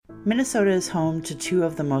Minnesota is home to two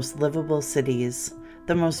of the most livable cities,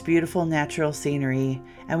 the most beautiful natural scenery,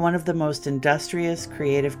 and one of the most industrious,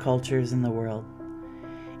 creative cultures in the world.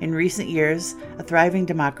 In recent years, a thriving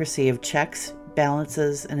democracy of checks,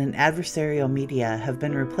 balances, and an adversarial media have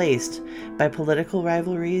been replaced by political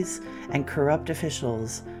rivalries and corrupt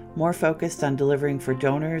officials more focused on delivering for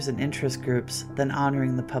donors and interest groups than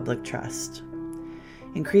honoring the public trust.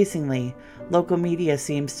 Increasingly, local media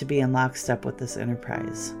seems to be in lockstep with this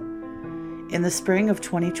enterprise. In the spring of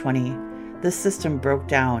 2020, this system broke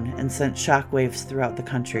down and sent shockwaves throughout the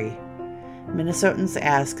country. Minnesotans'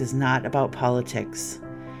 ask is not about politics.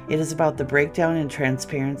 It is about the breakdown in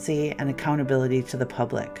transparency and accountability to the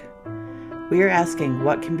public. We are asking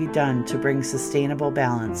what can be done to bring sustainable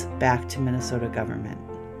balance back to Minnesota government.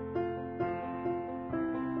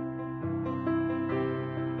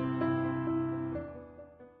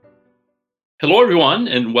 Hello, everyone,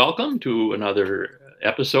 and welcome to another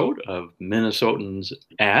episode of Minnesotans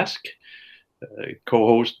Ask.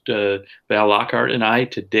 Co-host Val Lockhart and I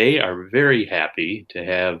today are very happy to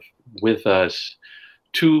have with us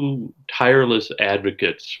two tireless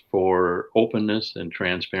advocates for openness and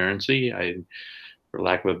transparency. For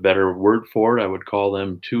lack of a better word for it, I would call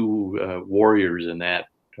them two warriors in that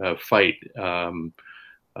fight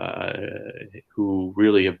who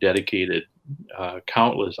really have dedicated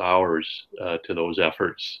countless hours to those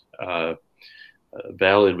efforts.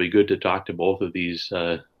 Val, it'd be good to talk to both of these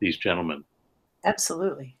gentlemen.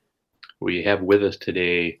 Absolutely. We have with us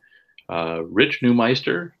today Rich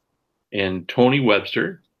Neumeister and Tony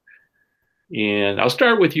Webster. And I'll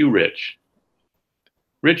start with you, Rich.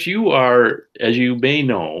 Rich, you are, as you may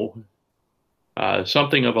know,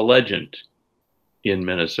 something of a legend in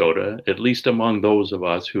Minnesota, at least among those of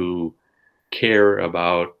us who care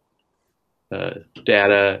about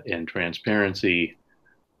data and transparency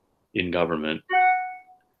in government.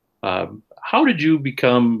 How did you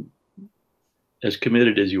become as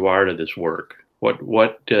committed as you are to this work?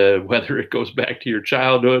 Whether it goes back to your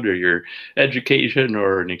childhood or your education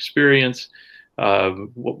or an experience,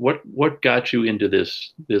 what got you into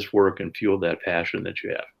this work and fueled that passion that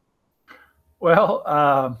you have? Well,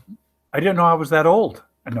 I didn't know I was that old.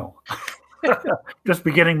 I know. Just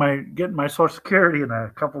getting my Social Security in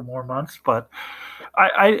a couple more months, but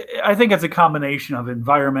I think it's a combination of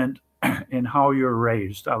environment and how you're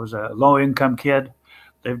raised. I was a low-income kid,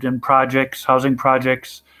 lived in housing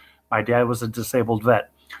projects. My dad was a disabled vet.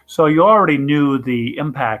 So you already knew the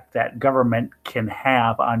impact that government can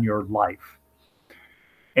have on your life.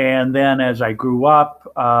 And then as I grew up,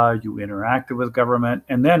 you interacted with government.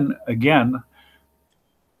 And then again,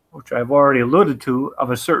 which I've already alluded to, of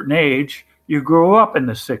a certain age, you grew up in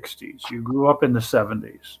the 60s, you grew up in the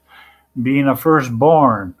 70s. Being a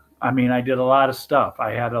firstborn, I mean, I did a lot of stuff.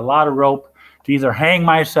 I had a lot of rope to either hang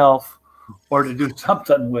myself or to do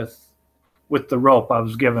something with the rope I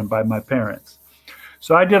was given by my parents.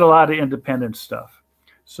 So I did a lot of independent stuff.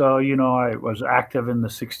 So, I was active in the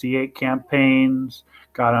 68 campaigns,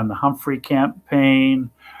 got on the Humphrey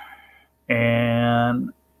campaign,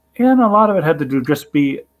 and a lot of it had to do just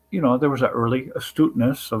be, there was an early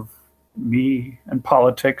astuteness of me and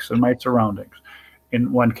politics and my surroundings.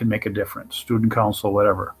 And one can make a difference, student council,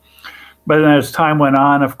 whatever. But then as time went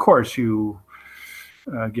on, of course, you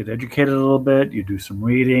get educated a little bit, you do some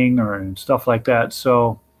reading and stuff like that.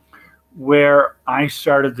 So where I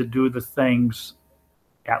started to do the things,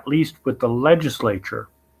 at least with the legislature,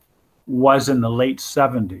 was in the late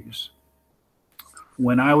 70s.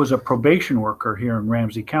 When I was a probation worker here in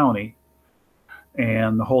Ramsey County,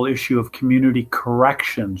 and the whole issue of community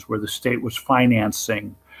corrections, where the state was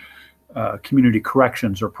financing community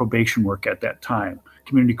corrections or probation work at that time.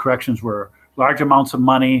 Community corrections were large amounts of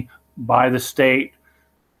money by the state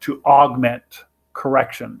to augment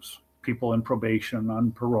corrections, people in probation,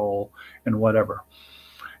 on parole, and whatever.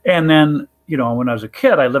 And then, when I was a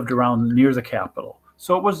kid, I lived around near the Capitol.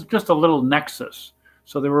 So it was just a little nexus.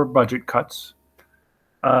 So there were budget cuts.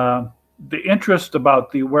 The interest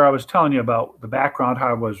about where I was telling you about the background, how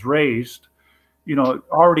I was raised,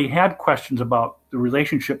 already had questions about the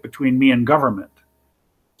relationship between me and government.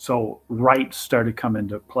 So rights started coming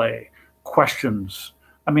into play. Questions.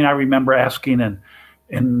 I mean, I remember asking in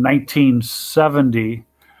 1970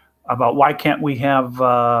 about why can't we have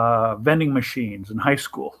vending machines in high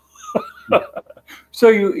school? So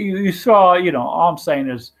you saw, all I'm saying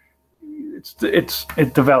is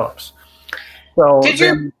it develops. So did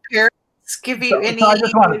your parents give you any? So I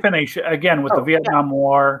just want to finish again with the Vietnam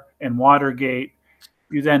War and Watergate.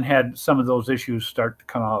 You then had some of those issues start to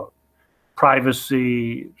come out: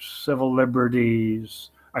 privacy, civil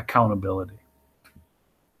liberties, accountability.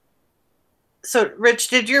 So, Rich,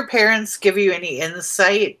 did your parents give you any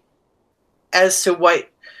insight as to what,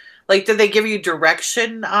 like, did they give you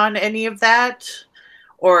direction on any of that?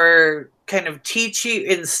 Or kind of teach you,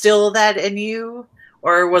 instill that in you?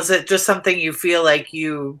 Or was it just something you feel like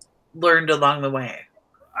you learned along the way?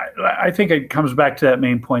 I think it comes back to that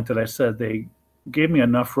main point that I said. They gave me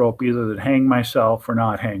enough rope either to hang myself or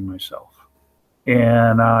not hang myself.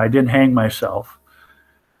 And I didn't hang myself.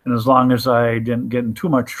 And as long as I didn't get in too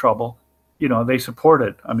much trouble, they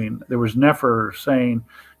supported. I mean, there was never saying,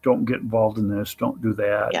 don't get involved in this, don't do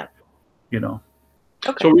that. Yeah.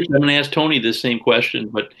 Okay. So Rich, I'm going to ask Tony the same question,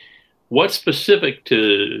 but what's specific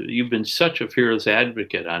to, you've been such a fearless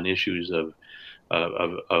advocate on issues of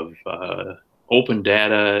open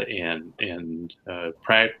data and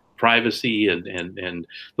privacy and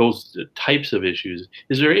those types of issues.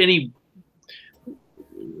 Is there any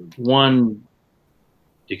one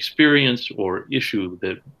experience or issue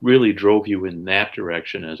that really drove you in that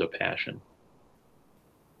direction as a passion?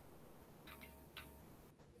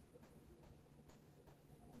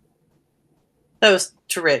 That was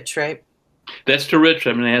to Rich, right? That's to Rich.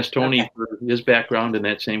 I'm going to ask Tony for his background in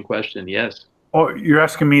that same question. Yes. Oh, you're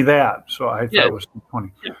asking me that. So I thought it was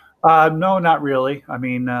Tony. Yeah. No, not really. I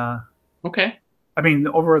mean, okay. I mean,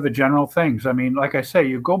 over the general things. I mean, like I say,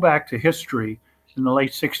 you go back to history in the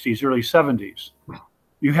late 60s, early 70s.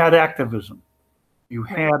 You had activism. You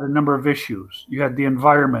had a number of issues. You had the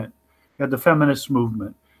environment. You had the feminist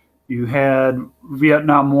movement. You had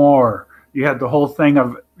Vietnam War. You had the whole thing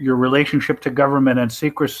of your relationship to government and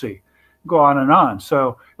secrecy. Go on and on.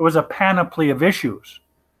 So it was a panoply of issues.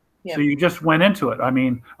 Yeah. So you just went into it. I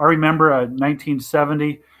mean, I remember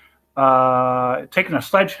 1970 taking a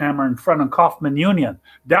sledgehammer in front of Kaufman Union.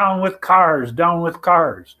 Down with cars,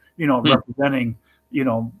 representing,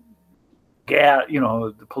 gas,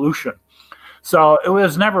 the pollution. So it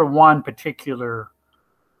was never one particular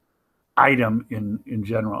item in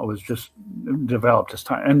general. It was just developed as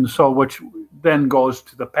time. And so which then goes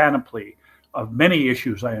to the panoply of many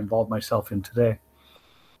issues I involve myself in today.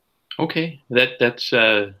 Okay. That's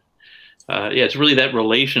it's really that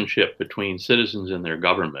relationship between citizens and their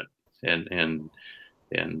government and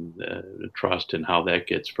trust and how that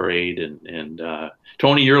gets frayed. And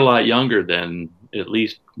Tony, you're a lot younger than at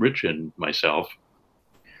least Rich and myself.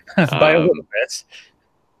 By a little bit.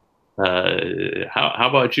 How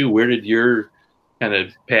about you? Where did your kind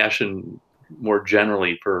of passion more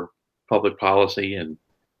generally for public policy and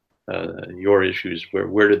your issues,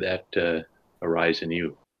 where did that arise in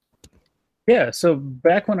you? Yeah, so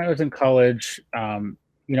back when I was in college, I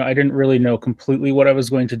didn't really know completely what I was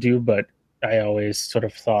going to do, but I always sort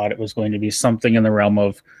of thought it was going to be something in the realm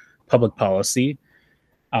of public policy.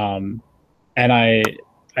 And I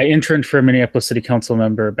interned for a Minneapolis City Council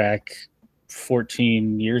member back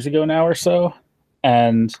 14 years ago now or so.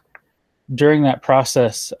 And during that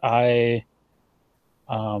process, I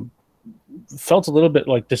felt a little bit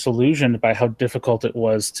like disillusioned by how difficult it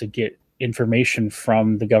was to get information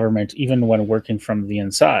from the government, even when working from the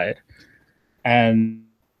inside. And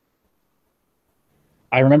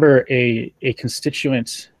I remember a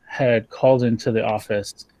constituent had called into the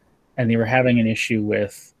office and they were having an issue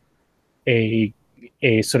with a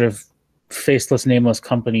sort of faceless, nameless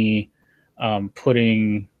company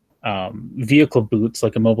putting vehicle boots,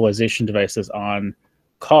 like immobilization devices, on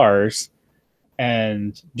cars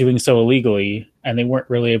and doing so illegally, and they weren't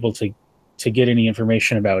really able to get any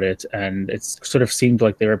information about it. And it sort of seemed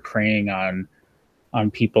like they were preying on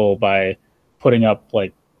people by putting up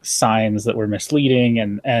like signs that were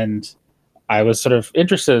misleading. And I was sort of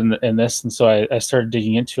interested in this. And so I started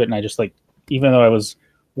digging into it, and I just even though I was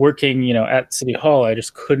working, at City Hall, I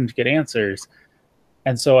just couldn't get answers.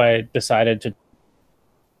 And so I decided to,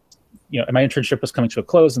 my internship was coming to a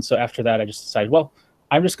close. And so after that, I just decided, well,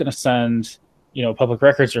 I'm just going to send, a public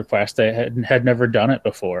records request. I had never done it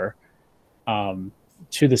before,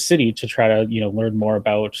 to the city to try to, learn more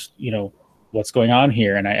about, what's going on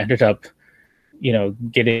here. And I ended up,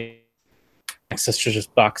 getting access to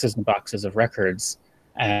just boxes and boxes of records.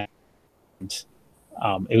 And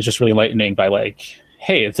it was just really enlightening by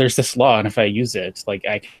hey, if there's this law and if I use it, I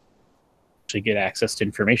can actually get access to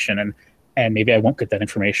information, and maybe I won't get that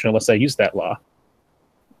information unless I use that law.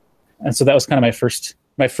 And so that was kind of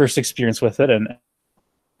my first experience with it. And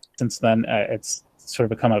since then, it's sort of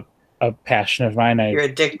become a passion of mine. You're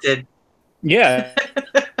addicted. Yeah.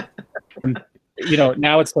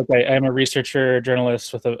 Now it's I am a researcher,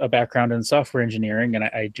 journalist with a background in software engineering, and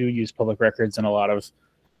I do use public records in a lot of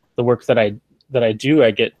the work that I do. I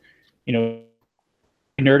get,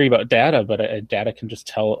 nerdy about data, but data can just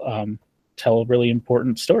tell really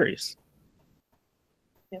important stories.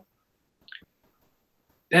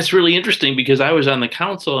 That's really interesting because I was on the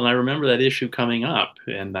council and I remember that issue coming up,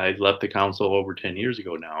 and I left the council over 10 years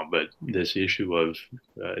ago now. But this issue of,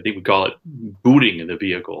 I think we call it booting the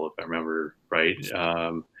vehicle, if I remember right.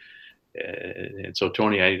 And so,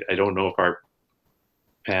 Tony, I don't know if our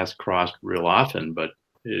paths crossed real often, but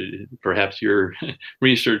perhaps your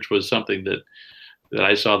research was something that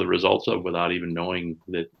I saw the results of without even knowing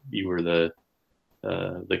that you were the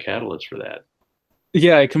catalyst for that.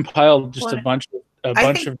 Yeah, I compiled just Well, a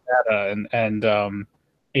bunch of data, and I'm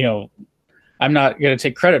not going to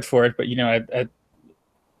take credit for it, but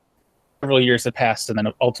several years have passed, and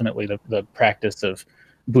then ultimately the practice of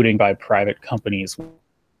booting by private companies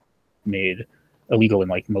made illegal in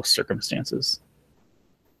like most circumstances.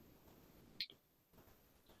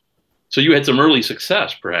 So you had some early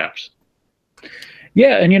success, perhaps.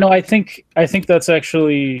 Yeah, and I think that's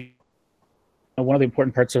actually one of the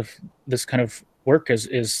important parts of this kind of work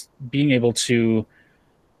is being able to,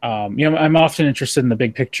 I'm often interested in the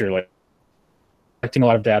big picture, like collecting a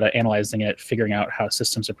lot of data, analyzing it, figuring out how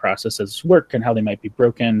systems or processes work and how they might be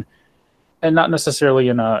broken, and not necessarily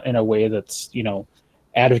in a way that's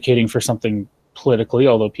advocating for something politically,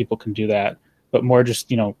 although people can do that, but more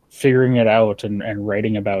just figuring it out and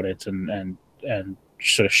writing about it and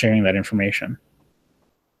sort of sharing that information.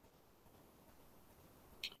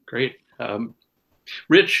 Great.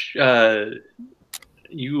 Rich,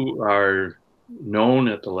 you are known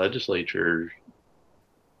at the legislature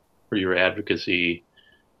for your advocacy.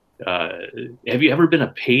 Have you ever been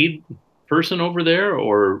a paid person over there,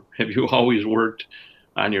 or have you always worked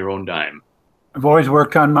on your own dime? I've always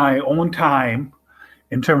worked on my own time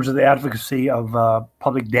in terms of the advocacy of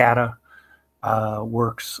public data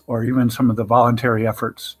works, or even some of the voluntary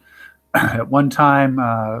efforts. At one time,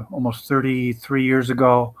 almost 33 years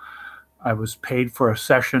ago, I was paid for a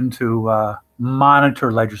session to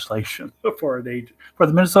monitor legislation for the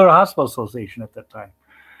Minnesota Hospital Association at that time.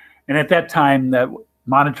 And at that time, that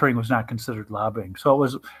monitoring was not considered lobbying. So it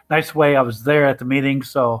was a nice way. I was there at the meeting,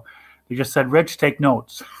 so they just said, "Rich, take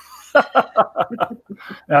notes." I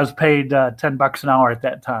was paid $10 an hour at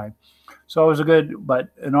that time. So it was a good, but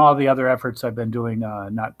in all the other efforts I've been doing,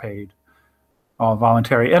 not paid, all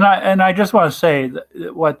voluntary. And I just want to say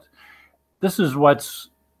that this is what's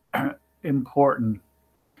important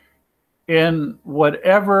in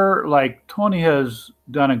whatever, like Tony has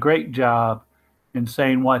done a great job in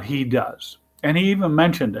saying what he does. And he even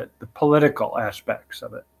mentioned it, the political aspects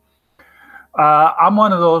of it. I'm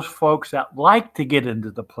one of those folks that like to get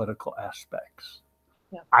into the political aspects.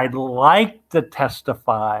 Yeah. I'd like to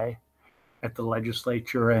testify at the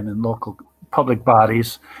legislature and in local public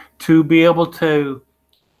bodies to be able to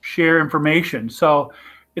share information. So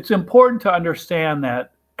it's important to understand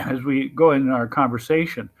that as we go into our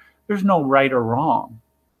conversation, there's no right or wrong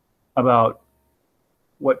about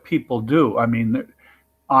what people do. I mean,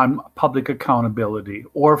 on public accountability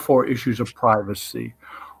or for issues of privacy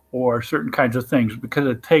or certain kinds of things, because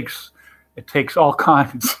it takes all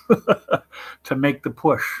kinds to make the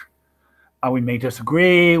push. We may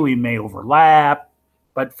disagree, we may overlap,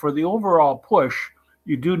 but for the overall push,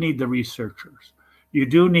 you do need the researchers. You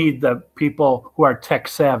do need the people who are tech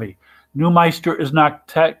savvy. Neumeister is not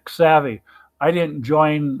tech savvy. I didn't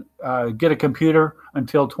get a computer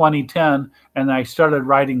until 2010, and I started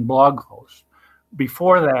writing blog posts.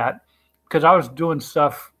 Before that, because I was doing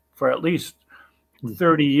stuff for at least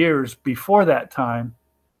 30 years before that time,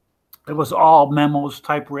 it was all memos,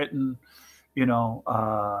 typewritten,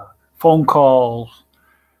 phone calls,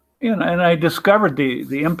 and I discovered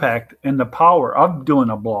the impact and the power of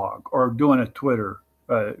doing a blog or doing a Twitter,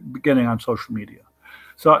 getting on social media.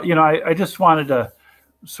 So, I just wanted to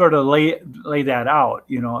sort of lay that out.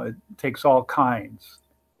 It takes all kinds,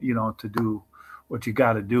 to do what you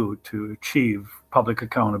got to do to achieve public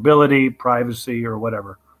accountability, privacy, or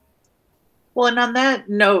whatever. Well, and on that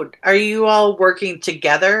note, are you all working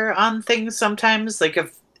together on things sometimes? Like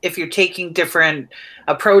if you're taking different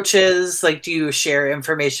approaches, like do you share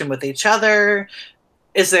information with each other?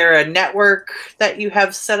 Is there a network that you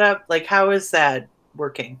have set up? Like how is that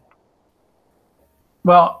working?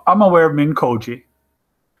 Well, I'm aware of MNQuiry,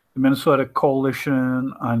 the Minnesota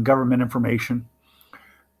Coalition on Government Information,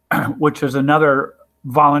 which is another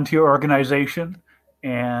volunteer organization.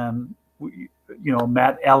 And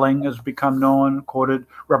Matt Elling has become known, quoted,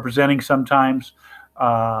 representing sometimes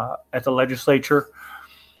at the legislature.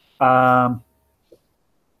 And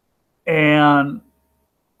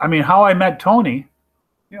I mean, how I met Tony,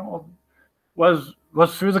 was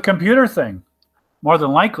through the computer thing, more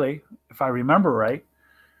than likely, if I remember right.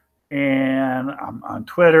 And I'm on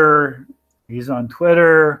Twitter. He's on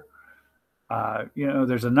Twitter.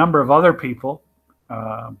 There's a number of other people.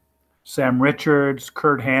 Sam Richards,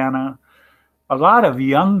 Kurt Hanna, a lot of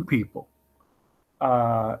young people,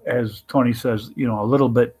 as Tony says, you know, a little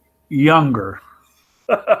bit younger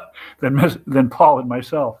than Paul and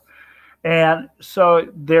myself. And so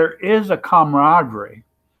there is a camaraderie,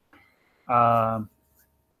 and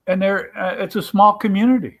it's a small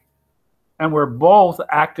community, and we're both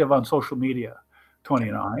active on social media, Tony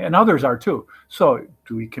and I, and others are too. So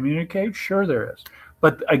do we communicate? Sure there is.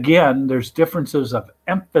 But again, there's differences of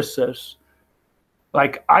emphasis.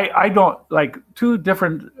 Like I don't like two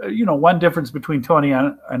different, you know, one difference between Tony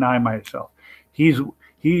and I myself. He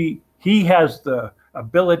has the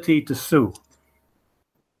ability to sue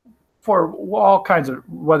for all kinds of,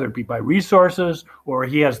 whether it be by resources or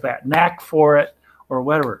he has that knack for it or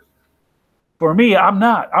whatever. For me, I'm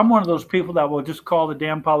not. I'm one of those people that will just call the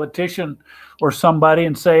damn politician or somebody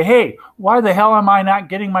and say, hey, why the hell am I not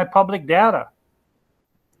getting my public data?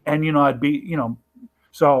 And, you know, I'd be, you know,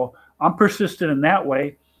 so I'm persistent in that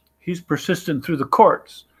way. He's persistent through the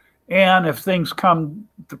courts. And if things come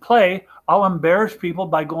to play, I'll embarrass people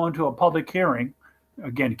by going to a public hearing.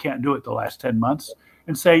 Again, can't do it the last 10 months.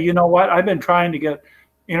 And say, you know what, I've been trying to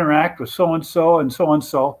interact with so-and-so and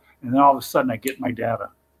so-and-so, and then all of a sudden I get my data.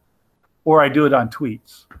 Or I do it on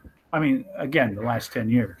tweets. I mean, again, the last 10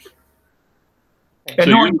 years. And so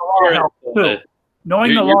knowing the law helps too.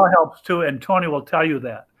 Knowing the law helps too, and Tony will tell you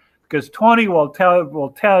that. Because Tony will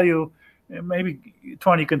tell you, and maybe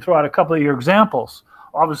Tony can throw out a couple of your examples.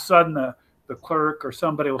 All of a sudden the clerk or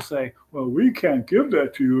somebody will say, well, we can't give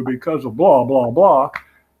that to you because of blah, blah, blah.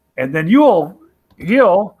 And then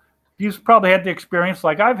he's probably had the experience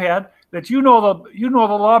like I've had, that you know the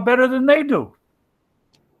law better than they do.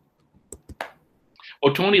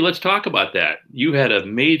 Well, Tony, let's talk about that. You had a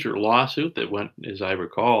major lawsuit that went, as I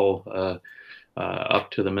recall,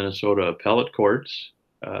 up to the Minnesota appellate courts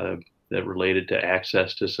that related to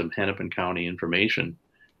access to some Hennepin County information.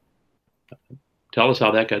 Tell us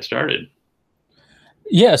how that got started.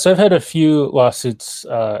 Yeah, so I've had a few lawsuits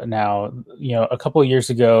now. You know, a couple of years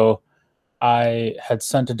ago, I had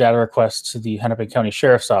sent a data request to the Hennepin County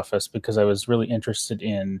Sheriff's Office because I was really interested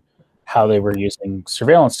in how they were using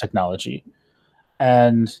surveillance technology.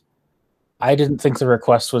 And I didn't think the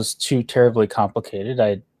request was too terribly complicated.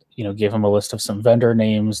 I, you know, gave them a list of some vendor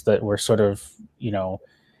names that were sort of, you know,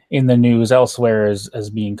 in the news elsewhere as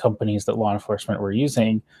being companies that law enforcement were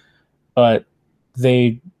using. But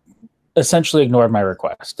they essentially ignored my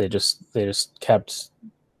request. They just kept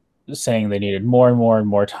saying they needed more and more and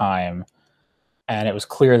more time. And it was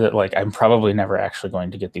clear that, like, I'm probably never actually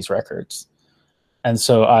going to get these records. And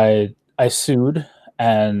so I sued,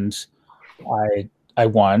 and I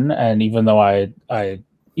won. And even though I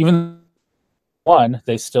won,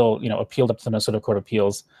 they still, you know, appealed up to the Minnesota Court of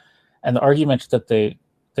Appeals. And the argument that they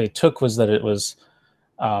took was that it was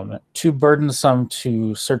too burdensome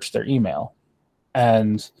to search their email.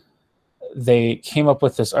 And they came up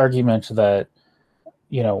with this argument that,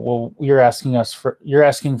 you know, well, you're asking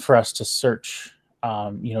for us to search,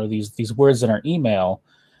 you know, these words in our email,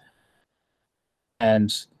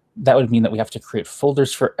 and that would mean that we have to create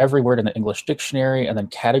folders for every word in the English dictionary and then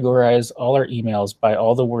categorize all our emails by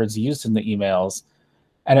all the words used in the emails.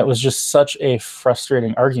 And it was just such a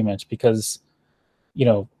frustrating argument because, you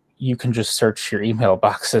know, you can just search your email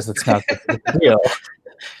boxes. It's not a big deal.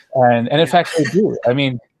 And in fact, they do. I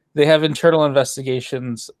mean, they have internal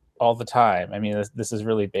investigations all the time. I mean, this is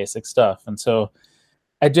really basic stuff. And so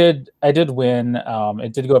I did win.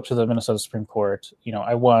 It did go up to the Minnesota Supreme Court. You know,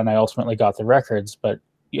 I won. I ultimately got the records, but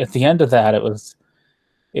at the end of that, it was,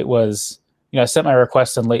 you know, I sent my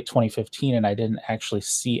request in late 2015, and I didn't actually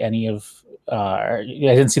see any of, I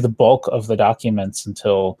didn't see the bulk of the documents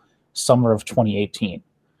until summer of 2018.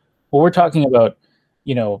 Well, we're talking about,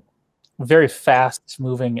 you know, very fast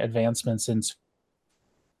moving advancements in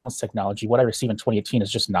technology. What I receive in 2018 is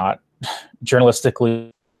just not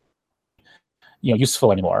journalistically, you know,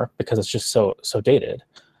 useful anymore because it's just so dated.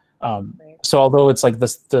 So although it's like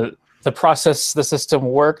this, the process, the system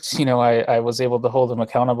worked, you know, I was able to hold them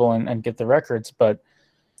accountable and get the records, but,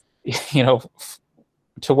 you know,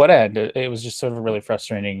 to what end? It was just sort of a really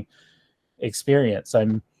frustrating experience.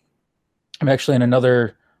 I'm actually in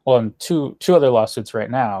in two other lawsuits right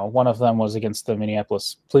now. One of them was against the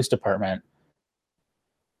Minneapolis Police Department.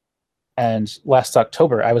 And last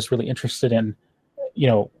October, I was really interested in, you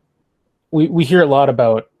know, we hear a lot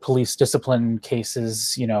about police discipline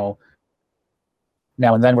cases, you know,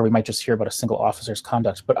 now and then, where we might just hear about a single officer's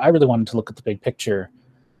conduct. But I really wanted to look at the big picture.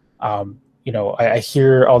 You know, I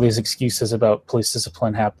hear all these excuses about police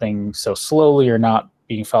discipline happening so slowly or not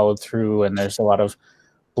being followed through, and there's a lot of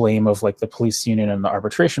blame of like the police union and the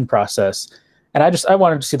arbitration process. And I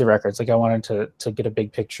wanted to see the records. Like I wanted to get a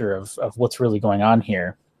big picture of what's really going on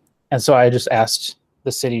here. And so I just asked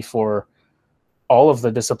the city for all of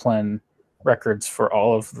the discipline records for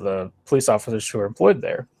all of the police officers who are employed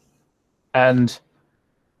there. And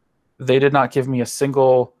they did not give me a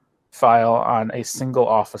single file on a single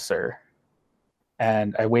officer.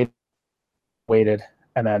 And I waited.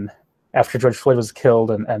 And then after George Floyd was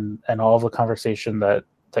killed and all of the conversation that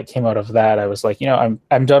came out of that, I was like,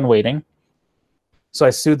 I'm done waiting. So I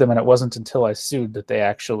sued them, and it wasn't until I sued that they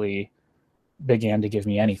actually began to give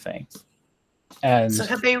me anything. And so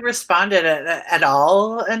have they responded at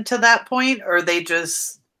all until that point, or they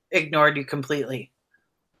just ignored you completely?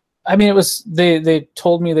 I mean, it was they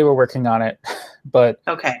told me they were working on it, but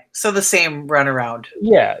okay, so the same runaround.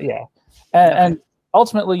 Yeah. And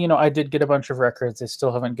ultimately, I did get a bunch of records. They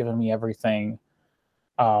still haven't given me everything.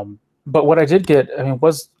 But what I did get,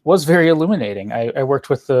 was very illuminating. I worked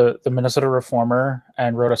with the Minnesota Reformer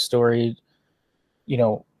and wrote a story,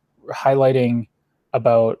 highlighting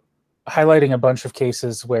a bunch of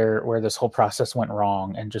cases where this whole process went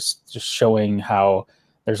wrong, and just showing how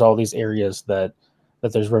there's all these areas that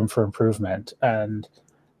there's room for improvement. And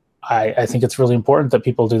I think it's really important that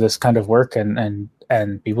people do this kind of work and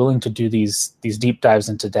be willing to do these deep dives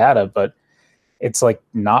into data, but it's like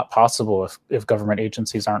not possible if government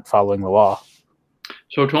agencies aren't following the law.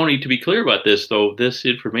 So Tony, to be clear about this though, this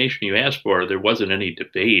information you asked for, there wasn't any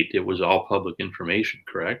debate. It was all public information,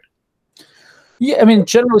 correct? Yeah,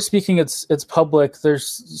 generally speaking, it's public. There's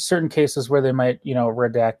certain cases where they might,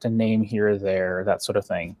 redact a name here or there, that sort of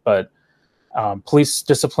thing. But police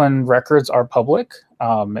discipline records are public.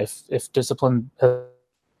 If discipline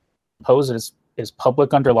imposed is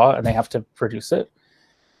public under law, and they have to produce it,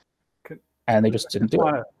 and they just didn't do it.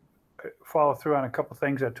 I want to follow through on a couple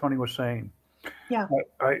things that Tony was saying. Yeah,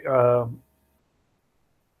 I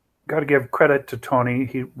got to give credit to Tony.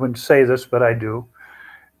 He wouldn't say this, but I do.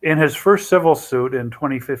 In his first civil suit in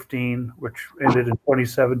 2015, which ended in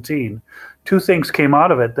 2017, two things came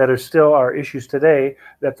out of it that are still our issues today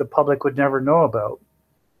that the public would never know about.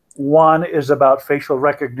 One is about facial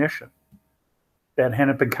recognition that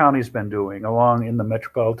Hennepin County's been doing along in the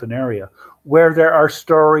metropolitan area, where there are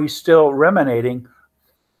stories still emanating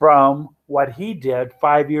from what he did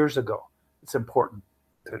 5 years ago. It's important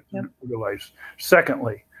to realize.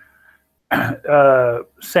 Secondly,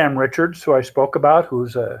 Sam Richards, who I spoke about,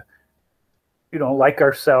 who's like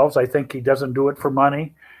ourselves. I think he doesn't do it for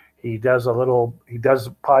money. He does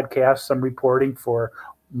podcasts, some reporting for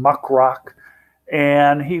Muck Rock,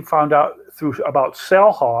 and he found out about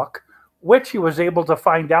Cellhawk, which he was able to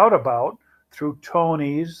find out about through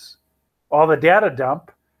Tony's, all the data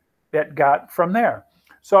dump that got from there.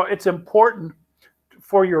 So it's important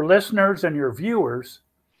for your listeners and your viewers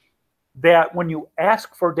that when you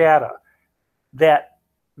ask for data, that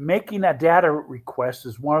making a data request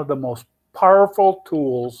is one of the most powerful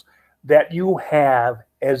tools that you have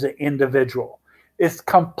as an individual. It's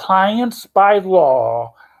compliance by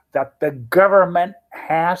law that the government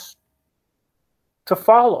has to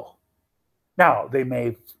follow. Now, they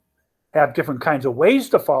may have different kinds of ways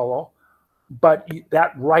to follow, but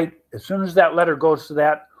that right, as soon as that letter goes to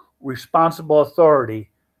that responsible authority,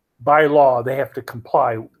 by law, they have to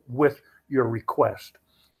comply with your request.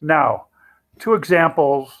 Now, two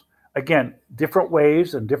examples, again, different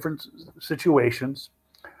ways and different situations.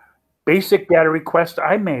 Basic data requests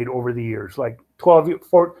I made over the years, like 12,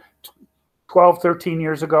 13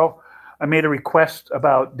 years ago, I made a request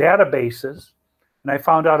about databases, and I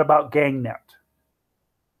found out about GangNet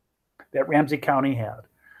that Ramsey County had,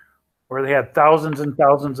 where they had thousands and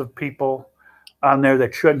thousands of people on there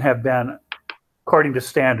that shouldn't have been according to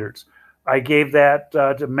standards. I gave that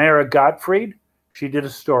to Mara Gottfried. She did a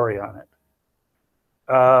story on it.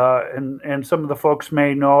 And some of the folks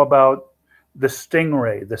may know about the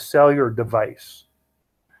Stingray, the cellular device.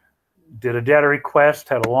 Did a data request,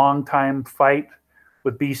 had a long time fight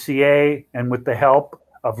with BCA and with the help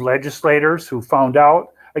of legislators who found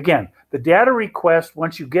out. Again, the data request,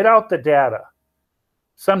 once you get out the data,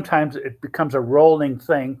 sometimes it becomes a rolling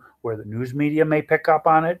thing where the news media may pick up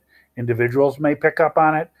on it, individuals may pick up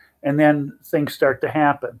on it, and then things start to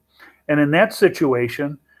happen. And in that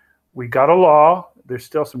situation, we got a law, there's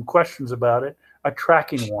still some questions about it, a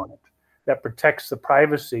tracking warrant that protects the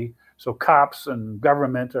privacy so cops and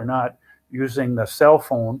government are not using the cell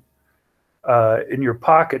phone in your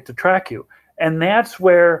pocket to track you. And that's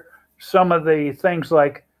where some of the things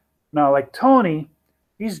like Tony,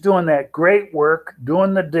 he's doing that great work,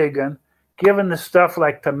 doing the digging, giving the stuff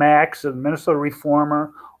like to Max and Minnesota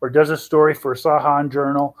Reformer, or does a story for Sahan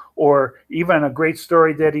Journal, or even a great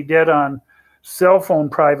story that he did on cell phone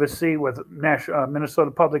privacy with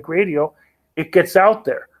Minnesota Public Radio, it gets out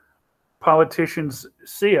there. Politicians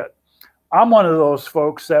see it. I'm one of those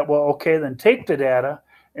folks that will, okay, then take the data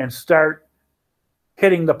and start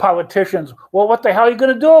hitting the politicians. Well, what the hell are you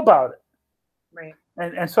going to do about it? Right.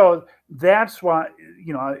 And so that's why,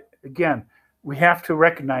 again, we have to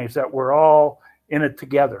recognize that we're all in it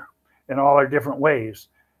together in all our different ways.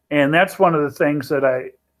 And that's one of the things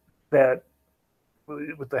that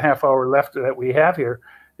with the half hour left that we have here,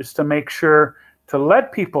 is to make sure to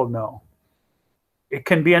let people know it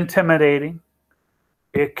can be intimidating.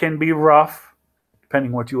 It can be rough,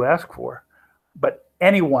 depending what you ask for, but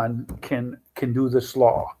anyone can do this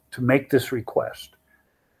law to make this request.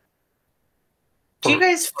 Do you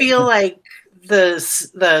guys feel like the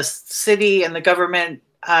city and the government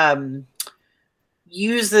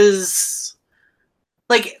uses,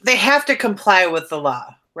 like, they have to comply with the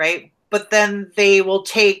law, right? But then they will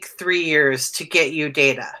take 3 years to get you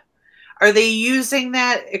data. Are they using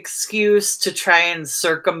that excuse to try and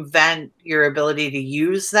circumvent your ability to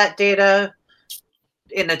use that data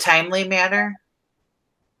in a timely manner?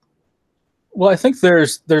 Well, I think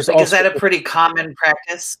there's Like, also, is that a pretty common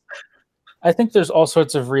practice? I think there's all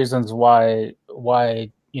sorts of reasons why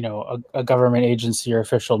a government agency or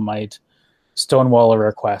official might stonewall a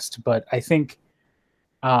request, but I think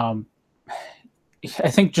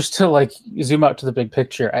just to like zoom out to the big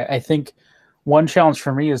picture, I think one challenge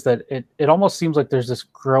for me is that it almost seems like there's this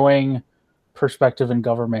growing perspective in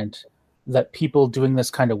government that people doing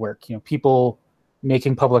this kind of work, people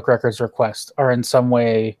making public records requests, are in some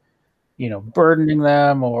way burdening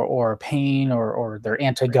them or pain, or they're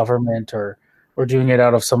anti-government, or doing it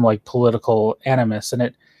out of some like political animus.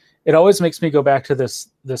 And it always makes me go back to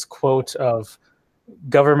this quote of,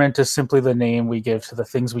 government is simply the name we give to the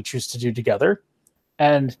things we choose to do together.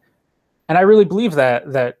 And I really believe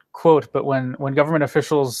that quote, but when government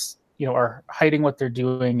officials are hiding what they're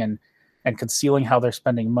doing and concealing how they're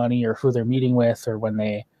spending money or who they're meeting with, or when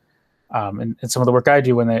they and some of the work I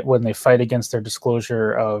do, when they fight against their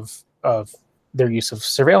disclosure of their use of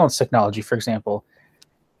surveillance technology, for example,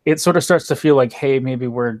 it sort of starts to feel like, hey, maybe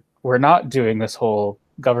we're not doing this whole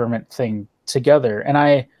government thing together. And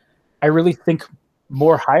I really think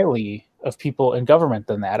more highly of people in government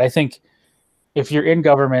than that. I think if you're in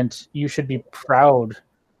government, you should be proud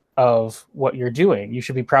of what you're doing. You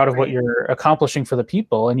should be proud of what you're accomplishing for the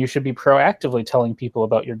people, and you should be proactively telling people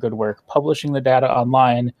about your good work, publishing the data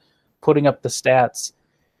online, putting up the stats,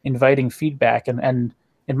 inviting feedback. And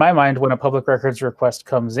in my mind, when a public records request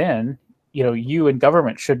comes in, you in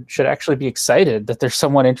government should actually be excited that there's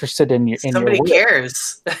someone interested in your Somebody work.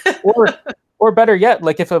 cares. or better yet,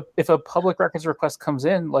 like if a public records request comes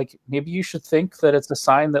in, like maybe you should think that it's a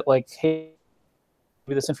sign that, like, hey,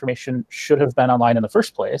 maybe this information should have been online in the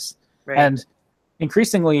first place. Right. And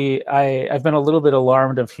increasingly, I've been a little bit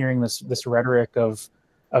alarmed of hearing this rhetoric of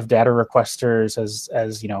data requesters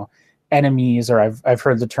as enemies, or I've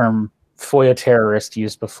heard the term FOIA terrorist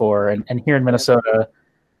used before. And here in Minnesota,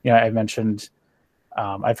 I mentioned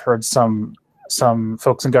I've heard some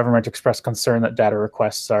folks in government express concern that data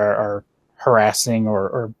requests are harassing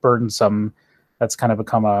or burdensome. That's kind of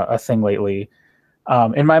become a thing lately.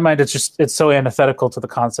 In my mind, it's so antithetical to the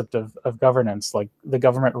concept of governance. Like, the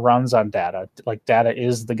government runs on data. Like, data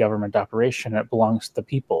is the government operation. It belongs to the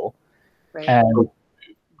people. Right. And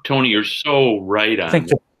Tony, you're so right on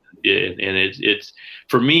it. And it's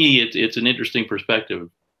for me, it's an interesting perspective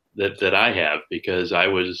that I have, because I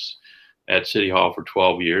was at City Hall for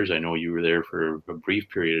 12 years. I know you were there for a brief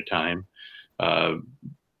period of time.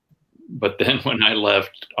 But then when I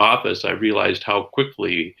left office, I realized how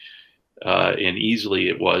quickly and easily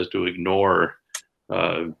it was to ignore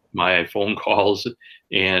my phone calls,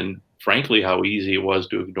 and frankly, how easy it was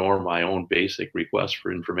to ignore my own basic requests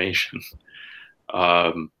for information.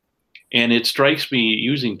 And it strikes me,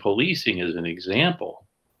 using policing as an example,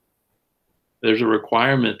 there's a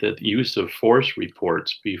requirement that use of force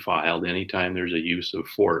reports be filed anytime there's a use of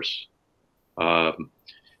force.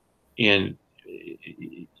 And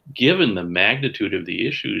given the magnitude of the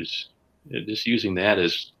issues, just using that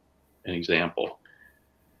as an example,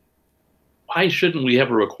 why shouldn't we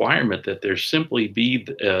have a requirement that there simply be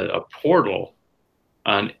a portal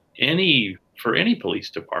on for any police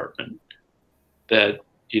department that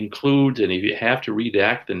includes, and if you have to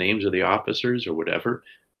redact the names of the officers or whatever,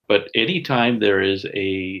 but anytime there is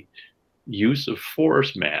a use of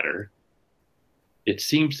force matter, it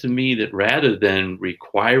seems to me that rather than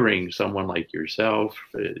requiring someone like yourself,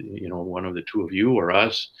 one of the two of you or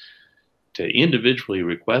us, to individually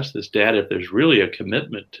request this data, if there's really a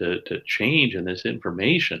commitment to change in this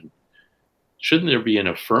information, shouldn't there be an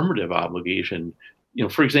affirmative obligation?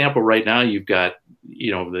 For example, right now you've got,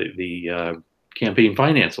 the campaign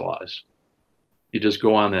finance laws. You just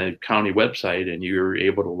go on the county website and you're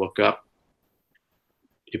able to look up.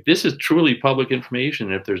 If this is truly public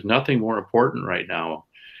information, if there's nothing more important right now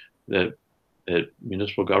that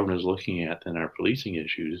municipal government is looking at than our policing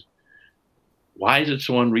issues, why is it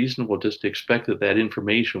so unreasonable just to expect that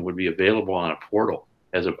information would be available on a portal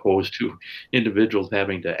as opposed to individuals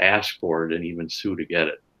having to ask for it and even sue to get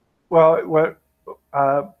it? Well,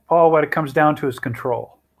 Paul, what it comes down to is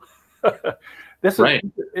control. Right.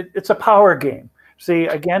 It's a power game. See,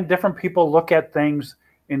 again, different people look at things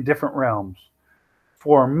in different realms.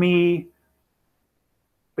 For me,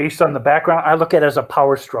 based on the background, I look at it as a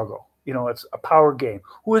power struggle. It's a power game.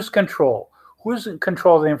 Who is control? Who is in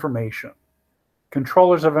control of the information?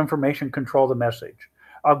 Controllers of information control the message.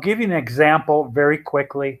 I'll give you an example very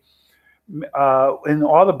quickly. When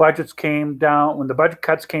all the budgets came down, when the budget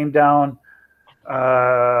cuts came down,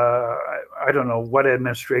 I don't know what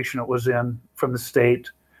administration it was in from the state.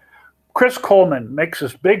 Chris Coleman makes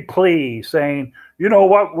this big plea saying, you know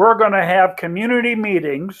what, we're going to have community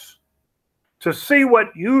meetings to see what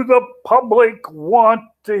you, the public, want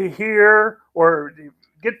to hear or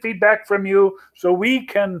get feedback from you so we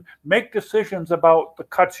can make decisions about the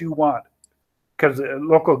cuts you want, because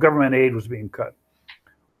local government aid was being cut.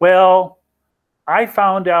 Well, I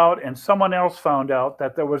found out, and someone else found out,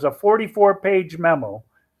 that there was a 44-page memo,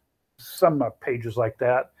 some pages like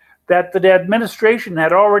that the administration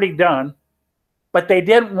had already done, but they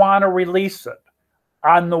didn't want to release it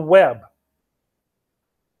on the web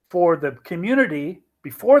for the community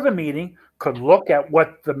before the meeting could look at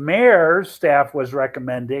what the mayor's staff was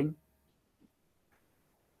recommending.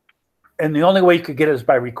 And the only way you could get it is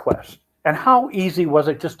by request. And how easy was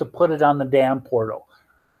it just to put it on the damn portal?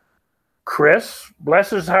 Chris,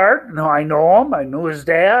 bless his heart, I know him, I knew his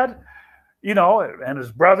dad, and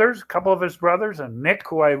his brothers, a couple of his brothers, and Nick,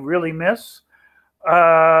 who I really miss,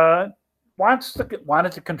 wanted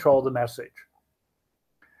to control the message.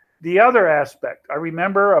 The other aspect, I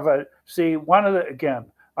remember I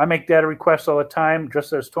make data requests all the time,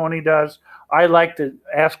 just as Tony does. I like to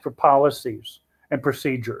ask for policies and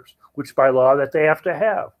procedures, which by law that they have to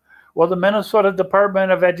have. Well, the Minnesota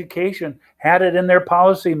Department of Education had it in their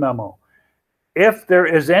policy memo. If there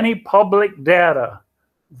is any public data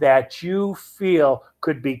that you feel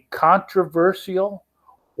could be controversial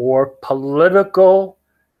or political,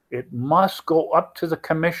 it must go up to the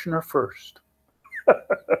commissioner first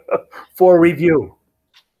for review,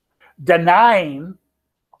 denying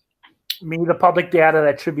me the public data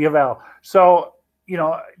that should be available. So,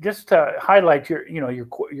 just to highlight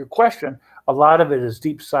your question, a lot of it is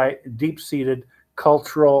deep-seated,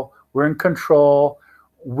 cultural. We're in control.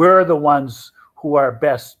 We're the ones who are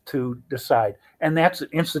best to decide. And that's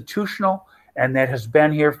institutional, and that has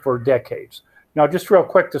been here for decades. Now, just real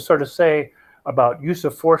quick to sort of say about use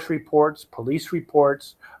of force reports, police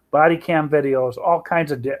reports, body cam videos, all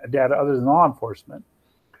kinds of data other than law enforcement.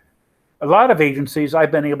 A lot of agencies,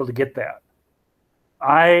 I've been able to get that.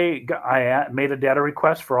 I made a data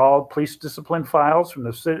request for all police discipline files from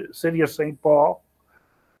the city of St. Paul,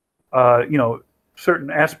 certain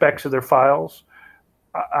aspects of their files.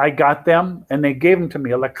 I got them, and they gave them to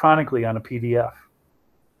me electronically on a PDF.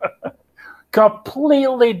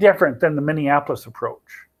 Completely different than the Minneapolis approach.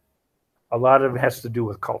 A lot of it has to do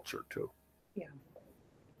with culture, too.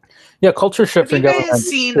 Yeah, culture shift in government. Have you guys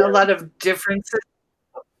seen a lot of differences?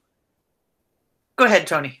 Go ahead,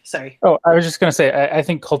 Tony. Sorry. Oh, I was just going to say, I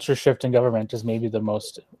think culture shift in government is maybe the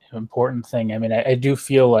most important thing. I mean, I do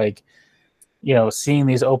feel like, seeing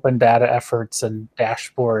these open data efforts and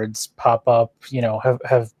dashboards pop up,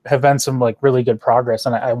 have been some like really good progress,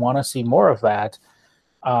 and I want to see more of that.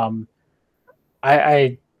 But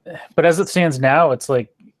as it stands now, it's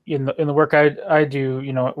like in the work I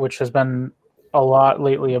do, which has been a lot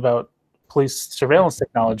lately about police surveillance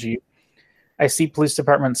technology. I see police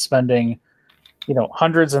departments spending,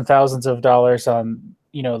 hundreds and thousands of dollars on,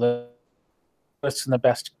 the best and the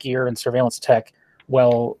best gear and surveillance tech.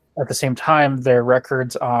 Well, at the same time, their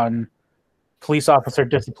records on police officer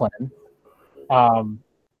discipline,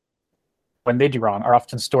 when they do wrong, are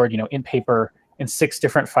often stored, in paper in 6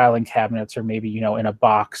 different filing cabinets, or maybe, in a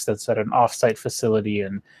box that's at an offsite facility.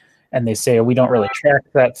 And they say, we don't really track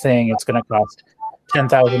that thing. It's going to cost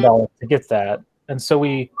 $10,000 to get that. And so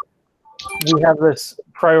we have this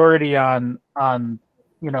priority on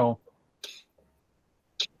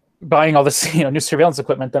buying all this new surveillance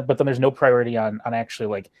equipment, but then there's no priority on actually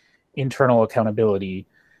like internal accountability.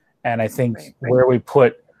 And I think where we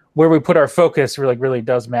put our focus really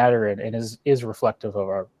does matter, and is reflective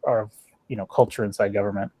of our culture inside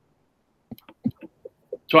government.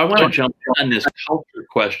 So I want to jump on this culture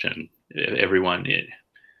question, everyone.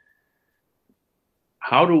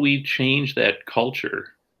 How do we change that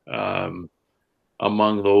culture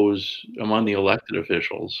among the elected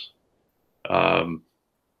officials?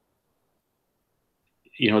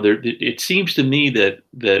 It seems to me that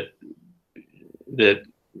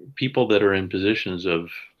people that are in positions of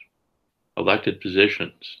elected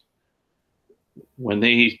positions, when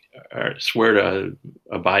they swear to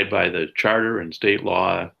abide by the charter and state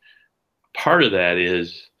law, part of that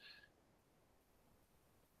is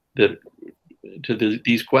that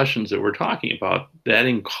these questions that we're talking about, that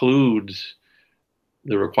includes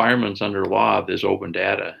the requirements under law of this open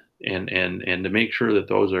data, and to make sure that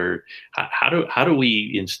those are, how do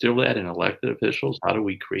we instill that in elected officials? How do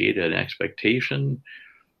we create an expectation?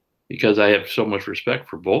 Because I have so much respect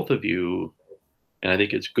for both of you, and I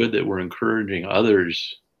think it's good that we're encouraging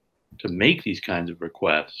others to make these kinds of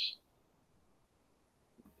requests.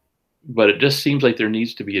 But it just seems like there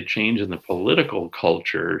needs to be a change in the political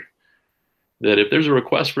culture, that if there's a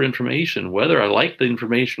request for information, whether I like the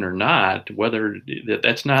information or not,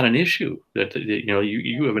 that's not an issue. That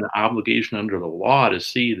you have an obligation under the law to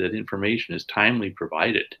see that information is timely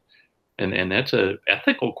provided, and that's an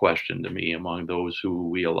ethical question to me among those who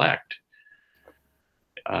we elect.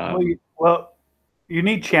 Well, you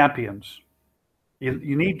need champions.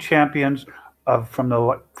 You need champions from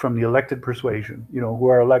the elected persuasion, who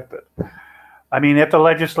are elected. I mean, at the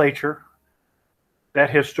legislature, that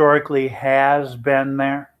historically has been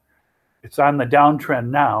there. It's on the downtrend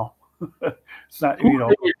now. It's not, Who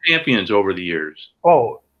are your champions over the years?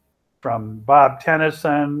 Oh, from Bob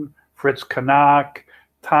Tennyson, Fritz Knock,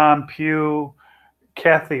 Tom Pugh,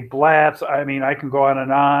 Kathy Blatz. I mean, I can go on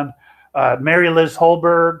and on. Mary Liz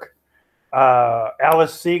Holberg,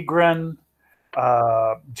 Alice Seagren,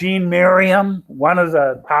 Jean Merriam, one of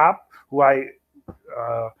the top, who I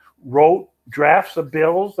wrote drafts of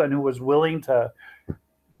bills and who was willing to,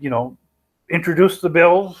 introduce the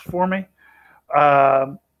bills for me.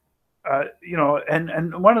 And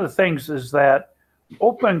one of the things is that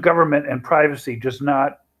open government and privacy does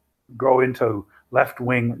not go into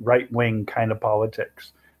left-wing, right-wing kind of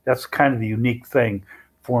politics. That's kind of the unique thing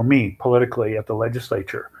for me politically at the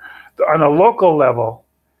legislature. On a local level,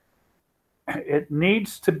 there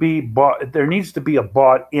needs to be a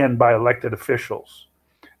bought in by elected officials.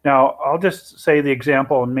 Now, I'll just say the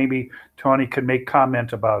example, and maybe Tony could make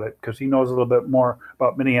comment about it because he knows a little bit more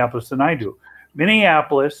about Minneapolis than I do.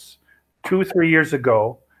 Minneapolis, 2-3 years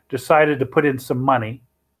ago, decided to put in some money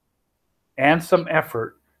and some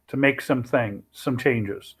effort to make some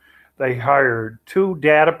changes. They hired 2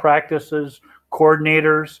 data practices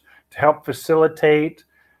coordinators to help facilitate.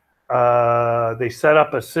 They set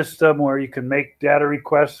up a system where you can make data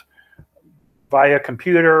requests via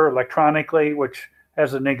computer, electronically, which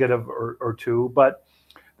has a negative or two. But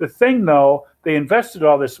the thing, though, they invested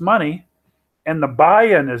all this money and the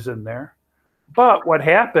buy-in is in there. But what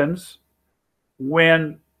happens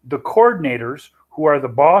when the coordinators, who are the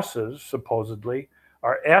bosses, supposedly,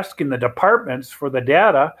 are asking the departments for the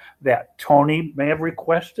data that Tony may have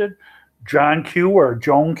requested, John Q. or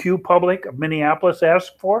Joan Q. Public of Minneapolis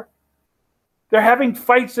asked for? They're having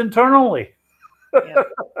fights internally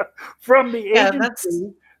from the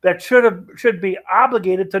agency that should be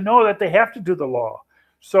obligated to know that they have to do the law.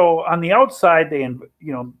 So on the outside,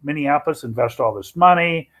 Minneapolis invest all this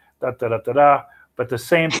money, but the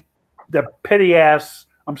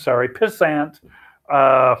pissant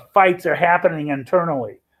fights are happening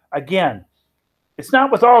internally. Again, it's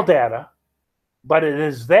not with all data, but it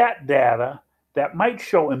is that data that might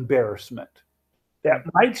show embarrassment, that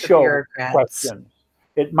might show questions.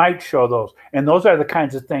 It might show those. And those are the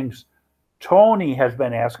kinds of things Tony has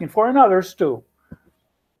been asking for, and others too.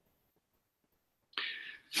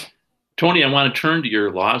 Tony, I want to turn to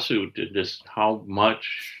your lawsuit and just how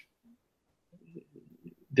much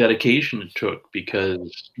dedication it took,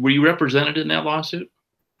 because were you represented in that lawsuit?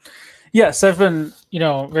 Yes, I've been,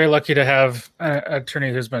 very lucky to have an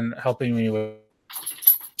attorney who's been helping me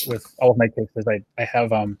with all of my cases. I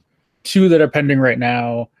have 2 that are pending right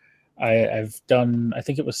now. I've done, I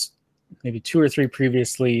think it was maybe 2 or 3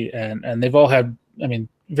 previously, and they've all had,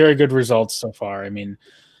 very good results so far.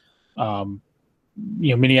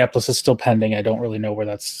 Minneapolis is still pending. I don't really know where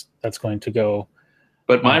that's going to go.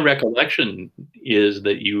 But my recollection is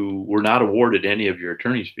that you were not awarded any of your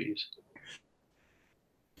attorney's fees.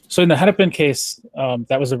 So in the Hennepin case,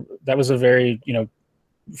 that was a very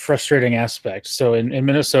frustrating aspect. So in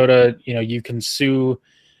Minnesota, you can sue,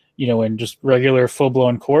 in just regular full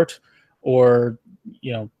blown court, or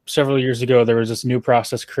several years ago, there was this new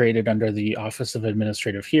process created under the Office of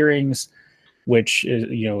Administrative Hearings, which is,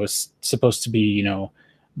 was supposed to be,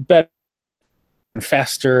 better and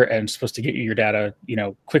faster and supposed to get you your data,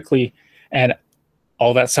 quickly. And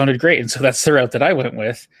all that sounded great. And so that's the route that I went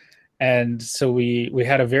with. And so we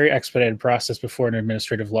had a very expedited process before an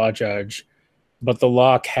administrative law judge, but the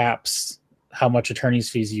law caps how much attorney's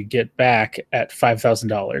fees you get back at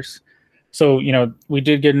 $5,000. So, we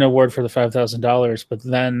did get an award for the $5,000, but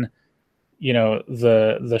then,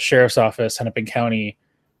 the sheriff's office, Hennepin County,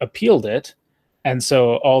 appealed it. And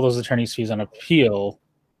so all those attorney's fees on appeal,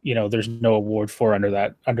 there's no award for under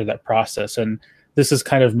that process. And this has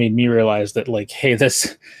kind of made me realize that, like, hey,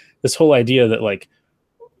 this whole idea that, like,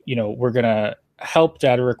 we're going to help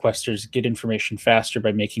data requesters get information faster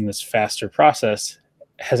by making this faster process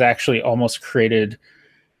has actually almost created,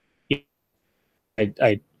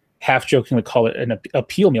 I half jokingly call it an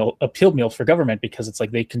appeal meal for government, because it's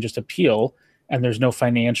like they can just appeal and there's no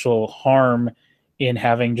financial harm in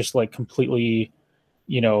having just like completely,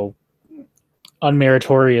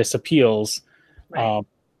 unmeritorious appeals. Right.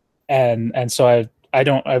 And so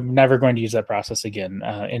I'm never going to use that process again.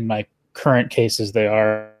 In my current cases, they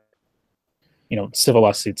are, civil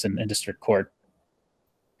lawsuits in district court,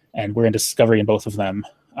 and we're in discovery in both of them.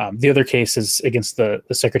 The other case is against the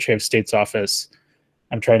Secretary of State's office.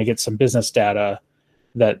 I'm trying to get some business data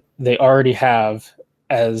that they already have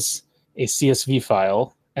as a CSV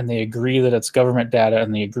file, and they agree that it's government data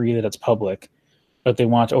and they agree that it's public, but they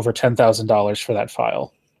want over $10,000 for that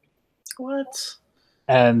file. What?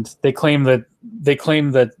 And they claim that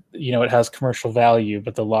it has commercial value,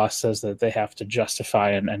 but the law says that they have to justify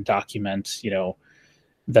and document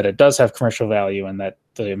that it does have commercial value and that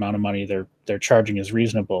the amount of money they're charging is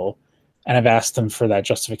reasonable. And I've asked them for that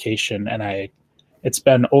justification, and it's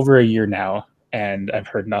been over a year now, and I've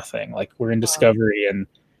heard nothing. Like, we're in discovery, and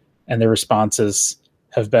their responses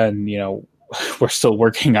have been, we're still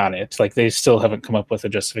working on it. Like, they still haven't come up with a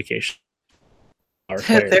justification.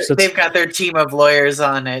 They've got their team of lawyers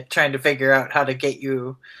on it trying to figure out how to get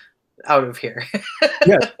you out of here.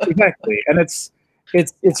 Yes, exactly. And it's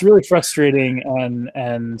really frustrating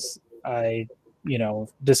and I,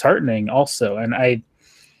 disheartening also. And I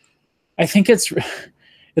think it's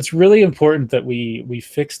really important that we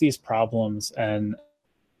fix these problems and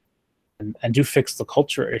do fix the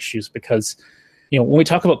culture issues, because, when we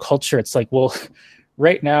talk about culture, it's like, well,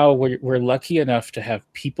 right now we're lucky enough to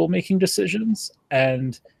have people making decisions,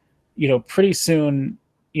 and pretty soon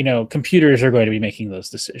computers are going to be making those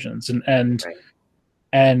decisions, and Right.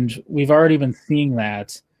 and we've already been seeing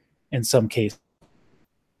that in some cases.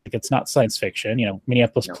 Like, it's not science fiction.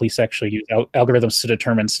 Minneapolis police actually use algorithms to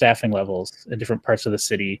determine staffing levels in different parts of the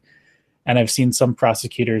city, and I've seen some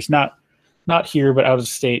prosecutors, not here but out of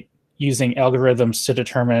state, using algorithms to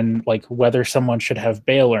determine like whether someone should have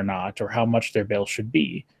bail or not, or how much their bail should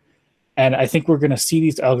be. And I think we're going to see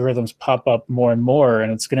these algorithms pop up more and more,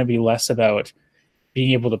 and it's going to be less about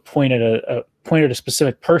being able to point at a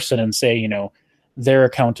specific person and say, they're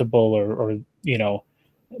accountable, or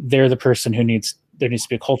they're the person there needs to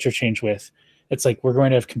be a culture change with. It's like we're going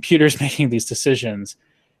to have computers making these decisions,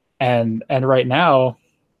 and right now,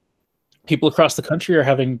 people across the country are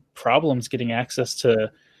having problems getting access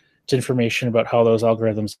to information about how those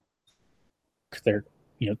algorithms,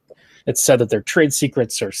 it's said that they're trade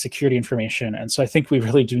secrets or security information. And so I think we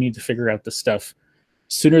really do need to figure out this stuff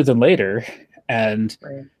sooner than later, and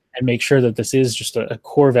make sure that this is just a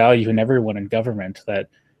core value in everyone in government, that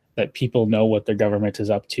people know what their government is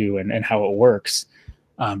up to and how it works.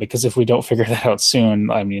 Because if we don't figure that out soon,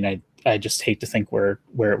 I mean, I just hate to think where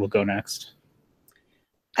it will go next.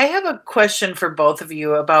 I have a question for both of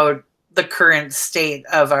you about the current state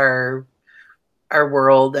of our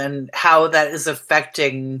world and how that is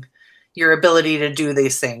affecting your ability to do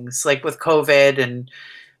these things, like with COVID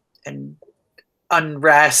and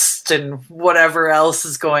unrest and whatever else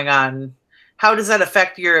is going on. How does that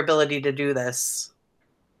affect your ability to do this?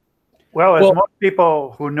 Well, as most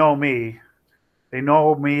people who know me, they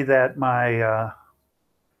know me that my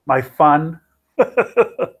fun,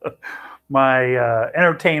 my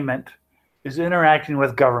entertainment is interacting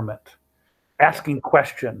with government, asking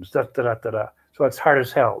questions, So it's hard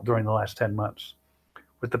as hell during the last 10 months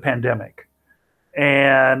with the pandemic.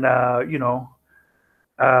 And, I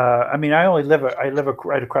live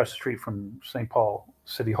right across the street from St. Paul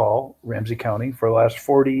City Hall, Ramsey County, for the last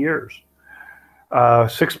 40 years,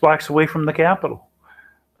 6 blocks away from the Capitol.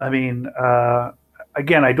 I mean,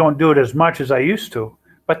 again, I don't do it as much as I used to,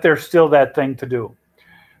 but there's still that thing to do.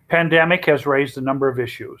 Pandemic has raised a number of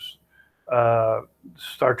issues.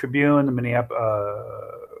 Star Tribune, the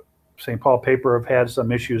St. Paul paper have had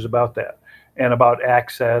some issues about that and about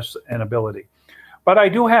access and ability. But I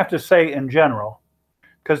do have to say in general,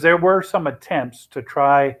 because there were some attempts to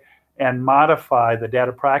try and modify the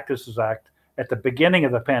Data Practices Act at the beginning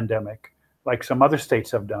of the pandemic, like some other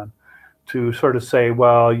states have done, to sort of say,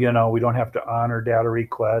 well, you know, we don't have to honor data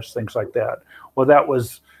requests, things like that. Well,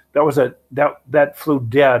 that flew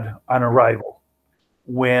dead on arrival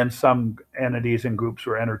when some entities and groups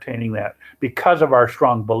were entertaining that because of our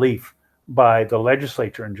strong belief by the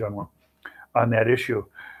legislature in general on that issue.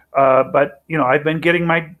 But you know, I've been getting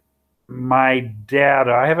my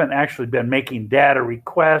data. I haven't actually been making data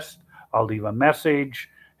requests. I'll leave a message.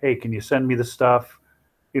 Hey, can you send me the stuff?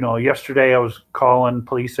 You know, yesterday I was calling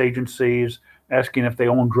police agencies asking if they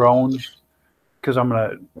own drones because I'm going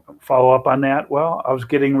to follow up on that. Well, I was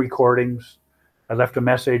getting recordings. I left a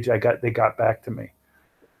message. They got back to me.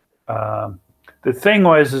 The thing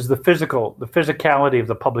is the physicality of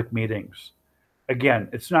the public meetings. Again,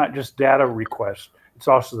 it's not just data requests. It's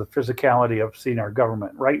also the physicality of seeing our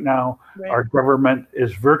government. Right now, our government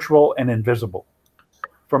is virtual and invisible,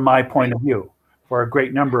 from my point of view, for a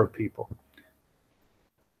great number of people.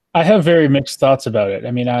 I have very mixed thoughts about it.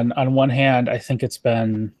 I mean, on one hand, I think as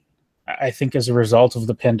a result of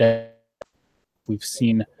the pandemic, we've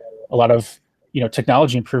seen a lot of, you know,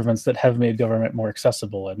 technology improvements that have made government more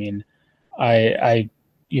accessible. I mean, I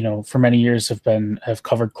you know, for many years have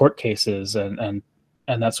covered court cases and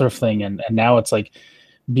that sort of thing. And now it's like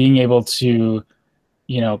being able to,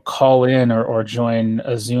 you know, call in or join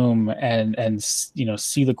a Zoom and, you know,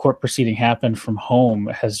 see the court proceeding happen from home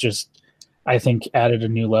has just, I think, added a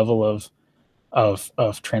new level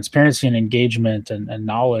of transparency and engagement and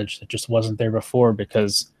knowledge that just wasn't there before,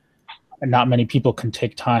 because not many people can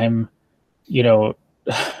take time, you know,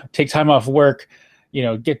 take time off work, you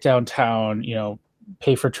know, get downtown, you know,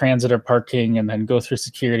 pay for transit or parking, and then go through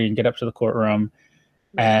security and get up to the courtroom.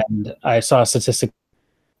 And I saw a statistic,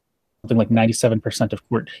 something like 97% of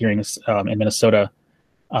court hearings in Minnesota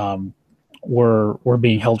were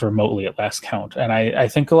being held remotely at last count. And I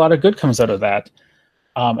think a lot of good comes out of that.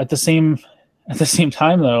 At the same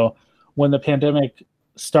time, though, when the pandemic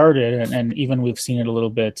started, and even we've seen it a little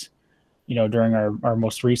bit, you know, during our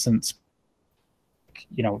most recent,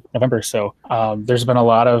 you know, November or so, there's been a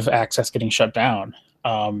lot of access getting shut down.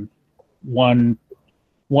 One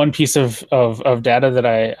piece of data that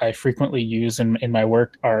I frequently use in my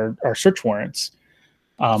work are search warrants.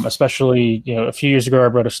 Especially, you know, a few years ago, I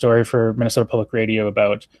wrote a story for Minnesota Public Radio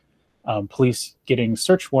about police getting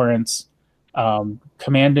search warrants,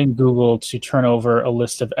 commanding Google to turn over a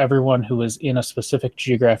list of everyone who was in a specific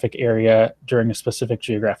geographic area during a specific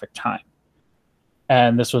geographic time.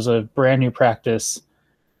 And this was a brand new practice,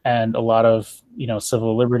 and a lot of, you know,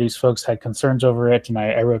 civil liberties folks had concerns over it. And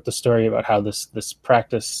I wrote the story about how this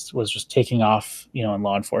practice was just taking off, you know, in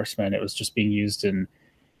law enforcement. It was just being used in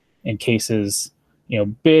cases, you know,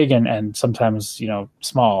 big and sometimes, you know,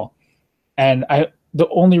 small. And the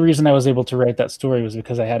only reason I was able to write that story was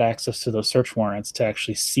because I had access to those search warrants to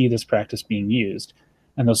actually see this practice being used.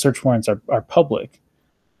 And those search warrants are public.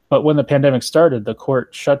 But when the pandemic started, the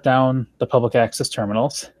court shut down the public access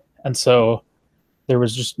terminals. And so there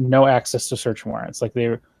was just no access to search warrants. Like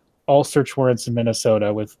all search warrants in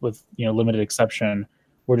Minnesota, with you know, limited exception,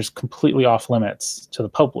 were just completely off limits to the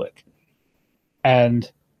public.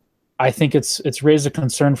 And I think it's raised a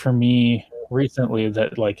concern for me recently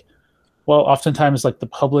that, like, well, oftentimes, like, the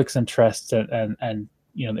public's interests and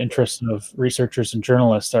you know, the interests of researchers and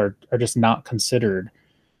journalists are just not considered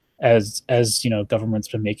as you know, government's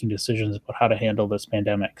been making decisions about how to handle this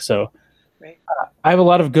pandemic. So I have a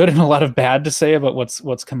lot of good and a lot of bad to say about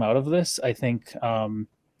what's come out of this. I think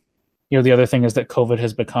you know, the other thing is that COVID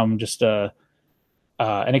has become just an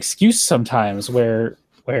excuse sometimes, where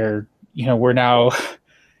you know, we're now,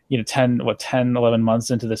 you know, 11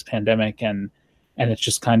 months into this pandemic, and it's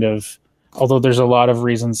just kind of, although there's a lot of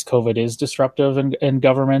reasons COVID is disruptive in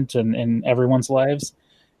government and in everyone's lives,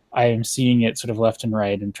 I am seeing it sort of left and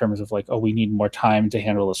right in terms of, like, oh, we need more time to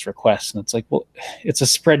handle this request. And it's like, well, it's a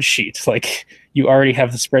spreadsheet. Like, you already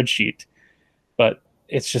have the spreadsheet, but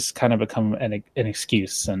it's just kind of become an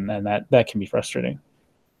excuse, and that can be frustrating.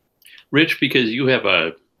 Rich, because you have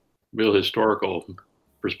a real historical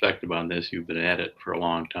perspective on this, you've been at it for a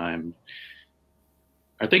long time.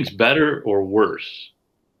 Are things better or worse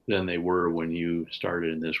than they were when you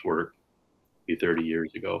started in this work 30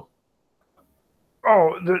 years ago?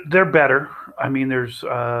 Oh, they're better. I mean, there's,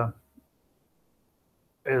 as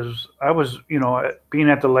I was, you know, being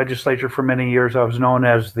at the legislature for many years, I was known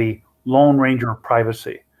as the Lone Ranger of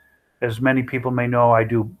privacy. As many people may know, I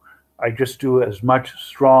I just do as much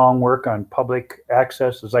strong work on public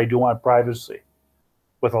access as I do on privacy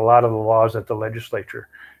with a lot of the laws at the legislature.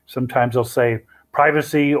 Sometimes they'll say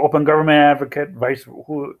privacy, open government advocate,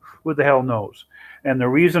 who the hell knows? And the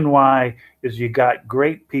reason why is you got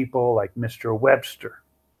great people like Mr. Webster.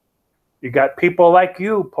 You got people like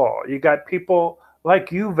you, Paul. You got people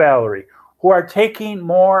like you, Valerie, who are taking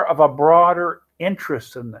more of a broader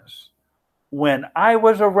interest in this. When I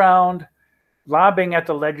was around lobbying at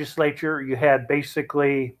the legislature, you had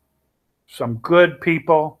basically some good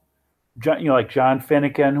people, like John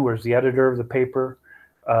Finnegan, who was the editor of the paper,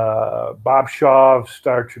 Bob Shaw of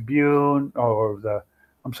Star Tribune,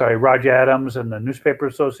 Raj Adams and the Newspaper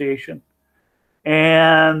Association.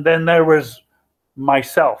 And then there was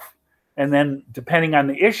myself. And then depending on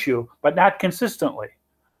the issue, but not consistently.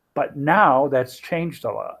 But now that's changed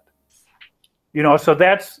a lot. So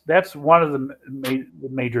that's one of the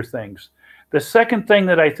major things. The second thing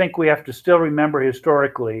that I think we have to still remember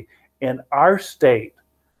historically, in our state,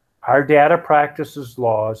 our data practices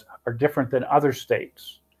laws are different than other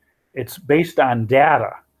states. It's based on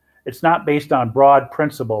data. It's not based on broad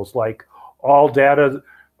principles like all data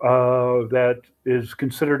that is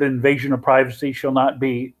considered an invasion of privacy shall not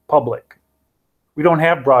be public. We don't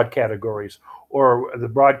have broad categories, or the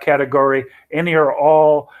broad category, any or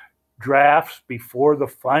all drafts before the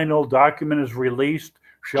final document is released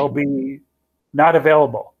shall be not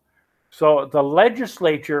available. So the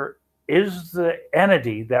legislature is the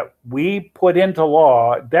entity that we put into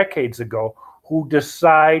law decades ago who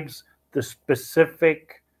decides the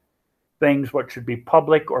specific things, what should be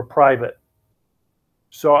public or private.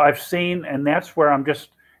 So I've seen, and that's where I'm just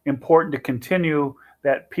important to continue,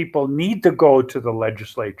 that people need to go to the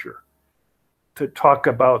legislature to talk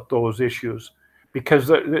about those issues.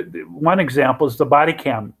 Because one example is the body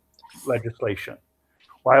cam legislation.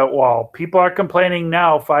 While people are complaining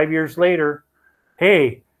now, 5 years later,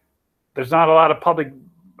 hey, there's not a lot of public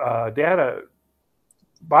data,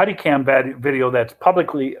 body cam video that's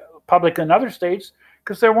public in other states,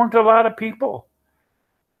 because there weren't a lot of people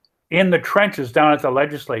in the trenches down at the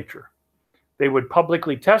legislature. They would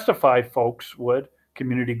publicly testify,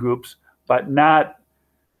 community groups, but not,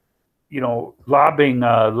 lobbying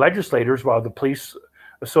legislators, while the police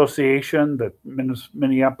association, the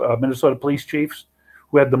Minnesota police chiefs,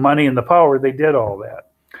 who had the money and the power, they did all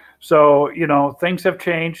that. So, things have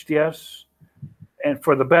changed, yes, and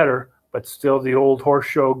for the better, but still the old horse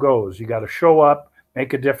show goes. You got to show up,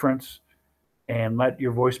 make a difference, and let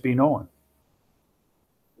your voice be known.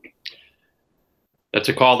 That's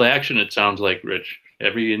a call to action, it sounds like, Rich.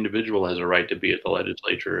 Every individual has a right to be at the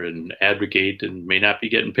legislature and advocate, and may not be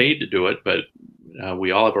getting paid to do it, but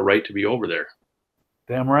we all have a right to be over there.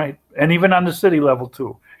 Damn right. And even on the city level,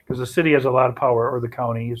 too, because the city has a lot of power, or the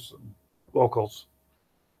counties, and locals.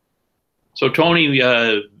 So, Tony,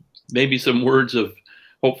 maybe some words of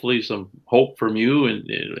hopefully some hope from you, and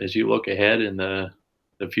as you look ahead in the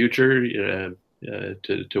future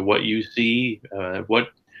to what you see. What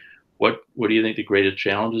do you think the greatest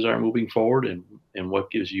challenges are moving forward, and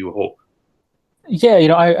what gives you hope? Yeah,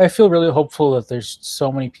 I feel really hopeful that there's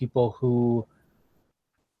so many people who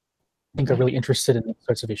I think are really interested in these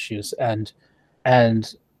sorts of issues and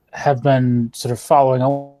have been sort of following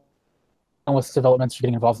along with developments or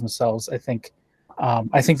getting involved themselves. I think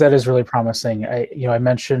that is really promising. I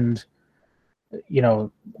mentioned,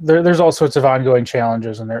 there's all sorts of ongoing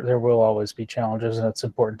challenges, and there will always be challenges, and it's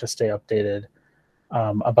important to stay updated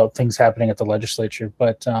about things happening at the legislature.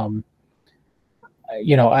 But I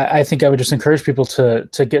think I would just encourage people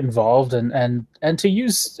to get involved and to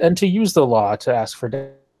use the law to ask for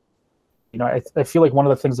data. I feel like one of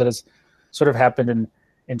the things that has sort of happened in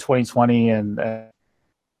 2020 and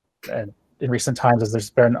in recent times is there's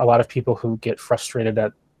been a lot of people who get frustrated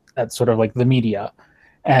at sort of like the media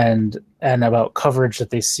and about coverage that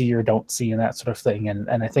they see or don't see and that sort of thing.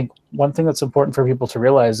 And I think one thing that's important for people to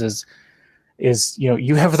realize is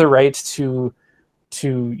you have the right to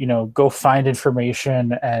go find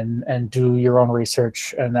information and do your own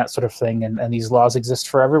research and that sort of thing. And these laws exist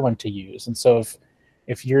for everyone to use. And so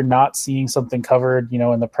if you're not seeing something covered,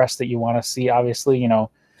 in the press that you want to see, obviously,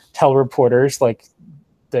 tell reporters, like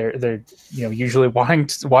they're usually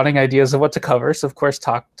wanting ideas of what to cover. So of course,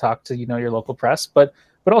 talk to, your local press, but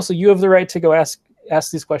also you have the right to go ask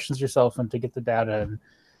these questions yourself and to get the data.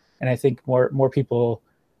 And I think more people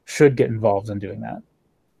should get involved in doing that.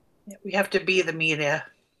 We have to be the media.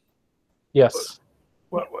 Yes.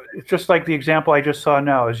 Well, it's just like the example I just saw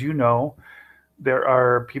now. As you know, there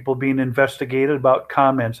are people being investigated about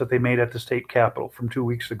comments that they made at the state capitol from 2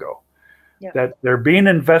 weeks ago. Yeah. That they're being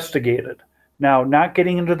investigated. Now, not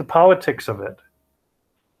getting into the politics of it,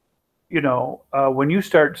 when you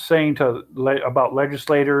start saying about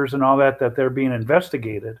legislators and all that they're being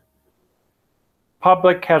investigated,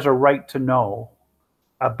 public has a right to know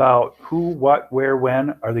about who, what, where,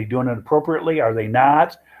 when. Are they doing it appropriately? Are they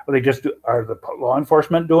not? Are the law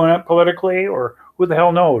enforcement doing it politically? Or who the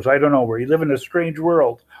hell knows? I don't know. We live in a strange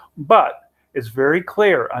world. But it's very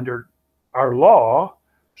clear under our law,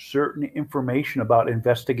 certain information about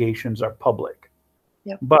investigations are public.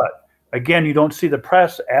 Yep. But again, you don't see the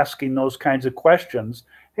press asking those kinds of questions.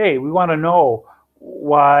 Hey, we want to know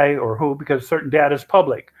why or who, because certain data is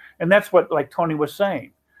public. And that's what, like Tony was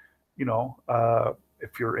saying,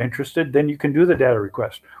 if you're interested, then you can do the data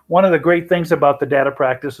request. One of the great things about the Data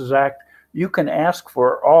Practices Act, you can ask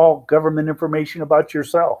for all government information about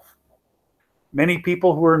yourself. Many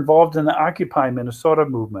people who were involved in the Occupy Minnesota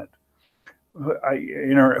movement,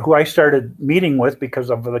 who I started meeting with because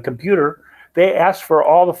of the computer, they asked for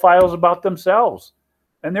all the files about themselves.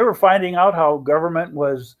 And they were finding out how government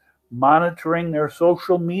was monitoring their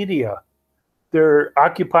social media, their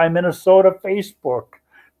Occupy Minnesota Facebook,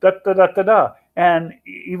 And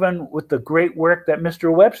even with the great work that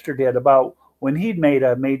Mr. Webster did about when he'd made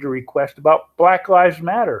a major request about Black Lives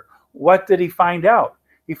Matter, what did he find out?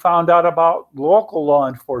 He found out about local law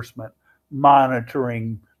enforcement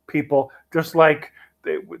monitoring people, just like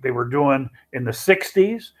they were doing in the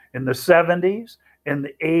 60s, in the 70s, in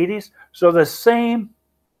the 80s. So the same,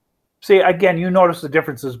 see, again, you notice the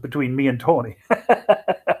differences between me and Tony.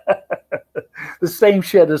 The same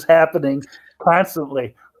shit is happening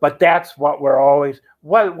constantly, but that's what we're always,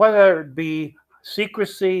 whether it be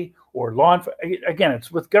secrecy or law enforcement, again,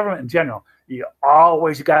 it's with government in general, you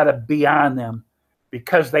always got to be on them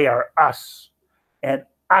because they are us and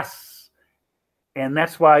us. And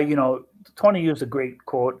that's why, Tony used a great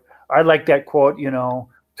quote. I like that quote,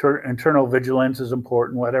 internal vigilance is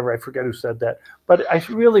important, whatever. I forget who said that. But I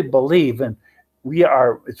really believe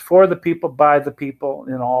it's for the people, by the people,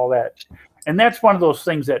 and all that. And that's one of those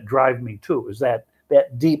things that drive me too, is that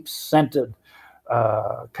deep-scented,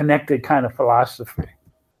 connected kind of philosophy.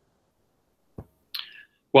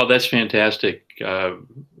 Well, that's fantastic,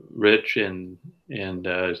 Rich and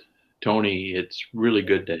Tony. It's really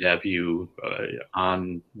good to have you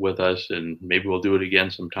on with us, and maybe we'll do it again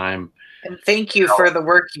sometime. And thank you for the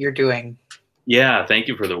work you're doing. Yeah, thank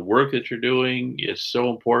you for the work that you're doing. It's so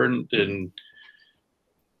important. And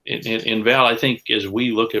Val, I think as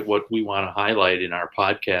we look at what we want to highlight in our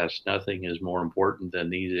podcast, nothing is more important than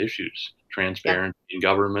these issues: transparency in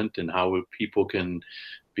government and how people can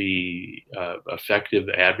be effective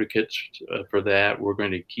advocates for that. We're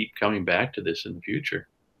going to keep coming back to this in the future.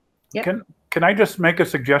 Yep. Can I just make a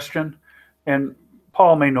suggestion? And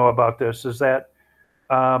Paul may know about this, is that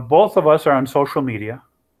both of us are on social media,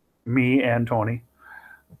 me and Tony.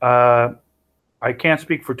 I can't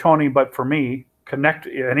speak for Tony, but for me, connect.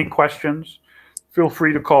 Any questions, feel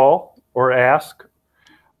free to call or ask.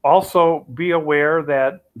 Also, be aware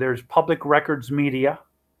that there's public records media,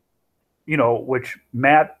 which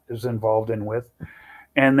Matt is involved in with,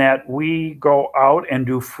 and that we go out and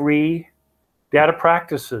do free data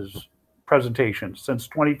practices presentations since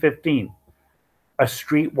 2015, a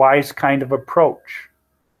streetwise kind of approach.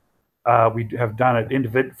 We have done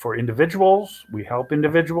it for individuals. We help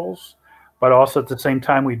individuals, but also at the same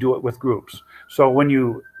time, we do it with groups. So when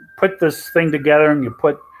you put this thing together and you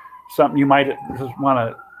put something, you might just want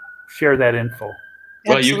to share that info.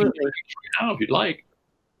 Well, you can do it now if you'd like.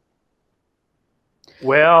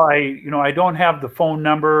 Well, I don't have the phone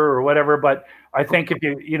number or whatever, but I think if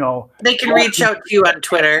they can reach out to you on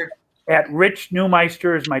Twitter. At Rich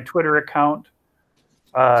Neumeister is my Twitter account.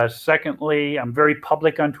 Secondly, I'm very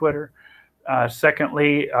public on Twitter.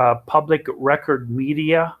 Secondly, Public Record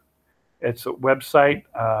Media. It's a website.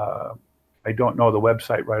 I don't know the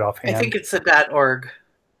website right offhand. I think it's a .org.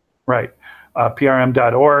 Right.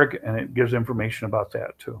 PRM.org, and it gives information about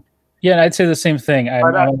that too. Yeah, and I'd say the same thing.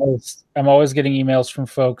 I'm always getting emails from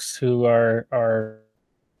folks who are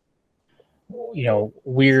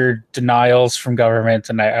weird denials from government,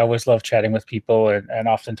 and I always love chatting with people, and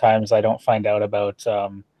oftentimes I don't find out about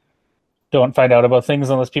things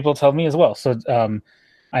unless people tell me as well. So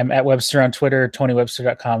I'm at Webster on Twitter,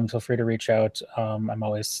 TonyWebster.com. Feel free to reach out. I'm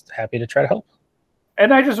always happy to try to help.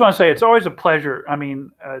 And I just want to say it's always a pleasure. I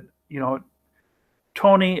mean,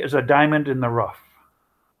 Tony is a diamond in the rough.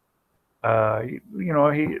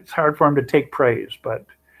 It's hard for him to take praise, but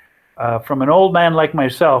from an old man like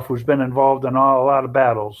myself who's been involved in a lot of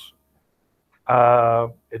battles,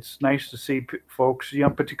 it's nice to see folks,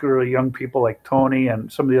 particularly young people like Tony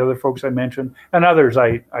and some of the other folks I mentioned, and others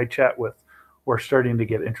I chat with, who are starting to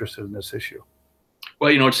get interested in this issue.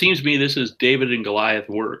 Well, it seems to me this is David and Goliath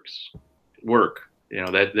work.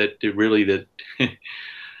 That really that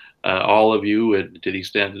all of you, and to the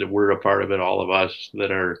extent that we're a part of it, all of us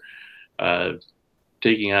that are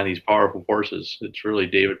taking on these powerful forces. It's really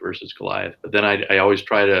David versus Goliath. But then I always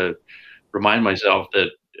try to remind myself that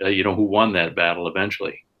who won that battle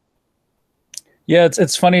eventually. Yeah,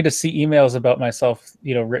 it's funny to see emails about myself,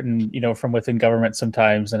 written, from within government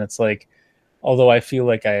sometimes, and it's like, although I feel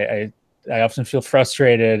like I often feel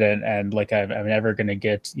frustrated and like I'm never going to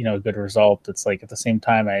get a good result. It's like at the same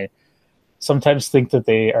time I sometimes think that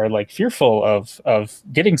they are like fearful of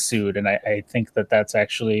getting sued, and I think that that's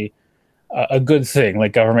actually a good thing.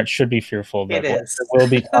 Like government should be fearful that there will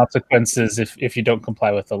be consequences if you don't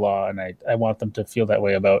comply with the law, and I want them to feel that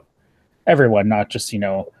way about everyone, not just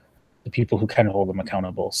the people who kind of hold them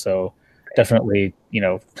accountable. So definitely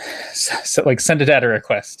send a data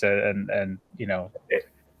request and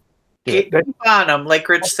Keep on them, like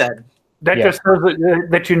Rich said. That just shows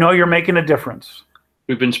that you're making a difference.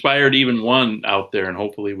 We've inspired even one out there, and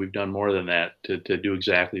hopefully we've done more than that to do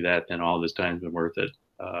exactly that. And all this time's been worth it.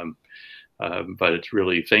 But it's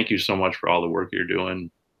really, thank you so much for all the work you're doing.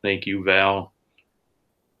 Thank you, Val.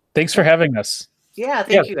 Thanks for having us. Yeah,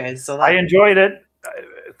 thank you guys a lot. I enjoyed it.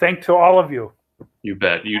 Thanks to all of you. You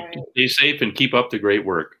bet. You stay safe and keep up the great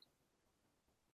work.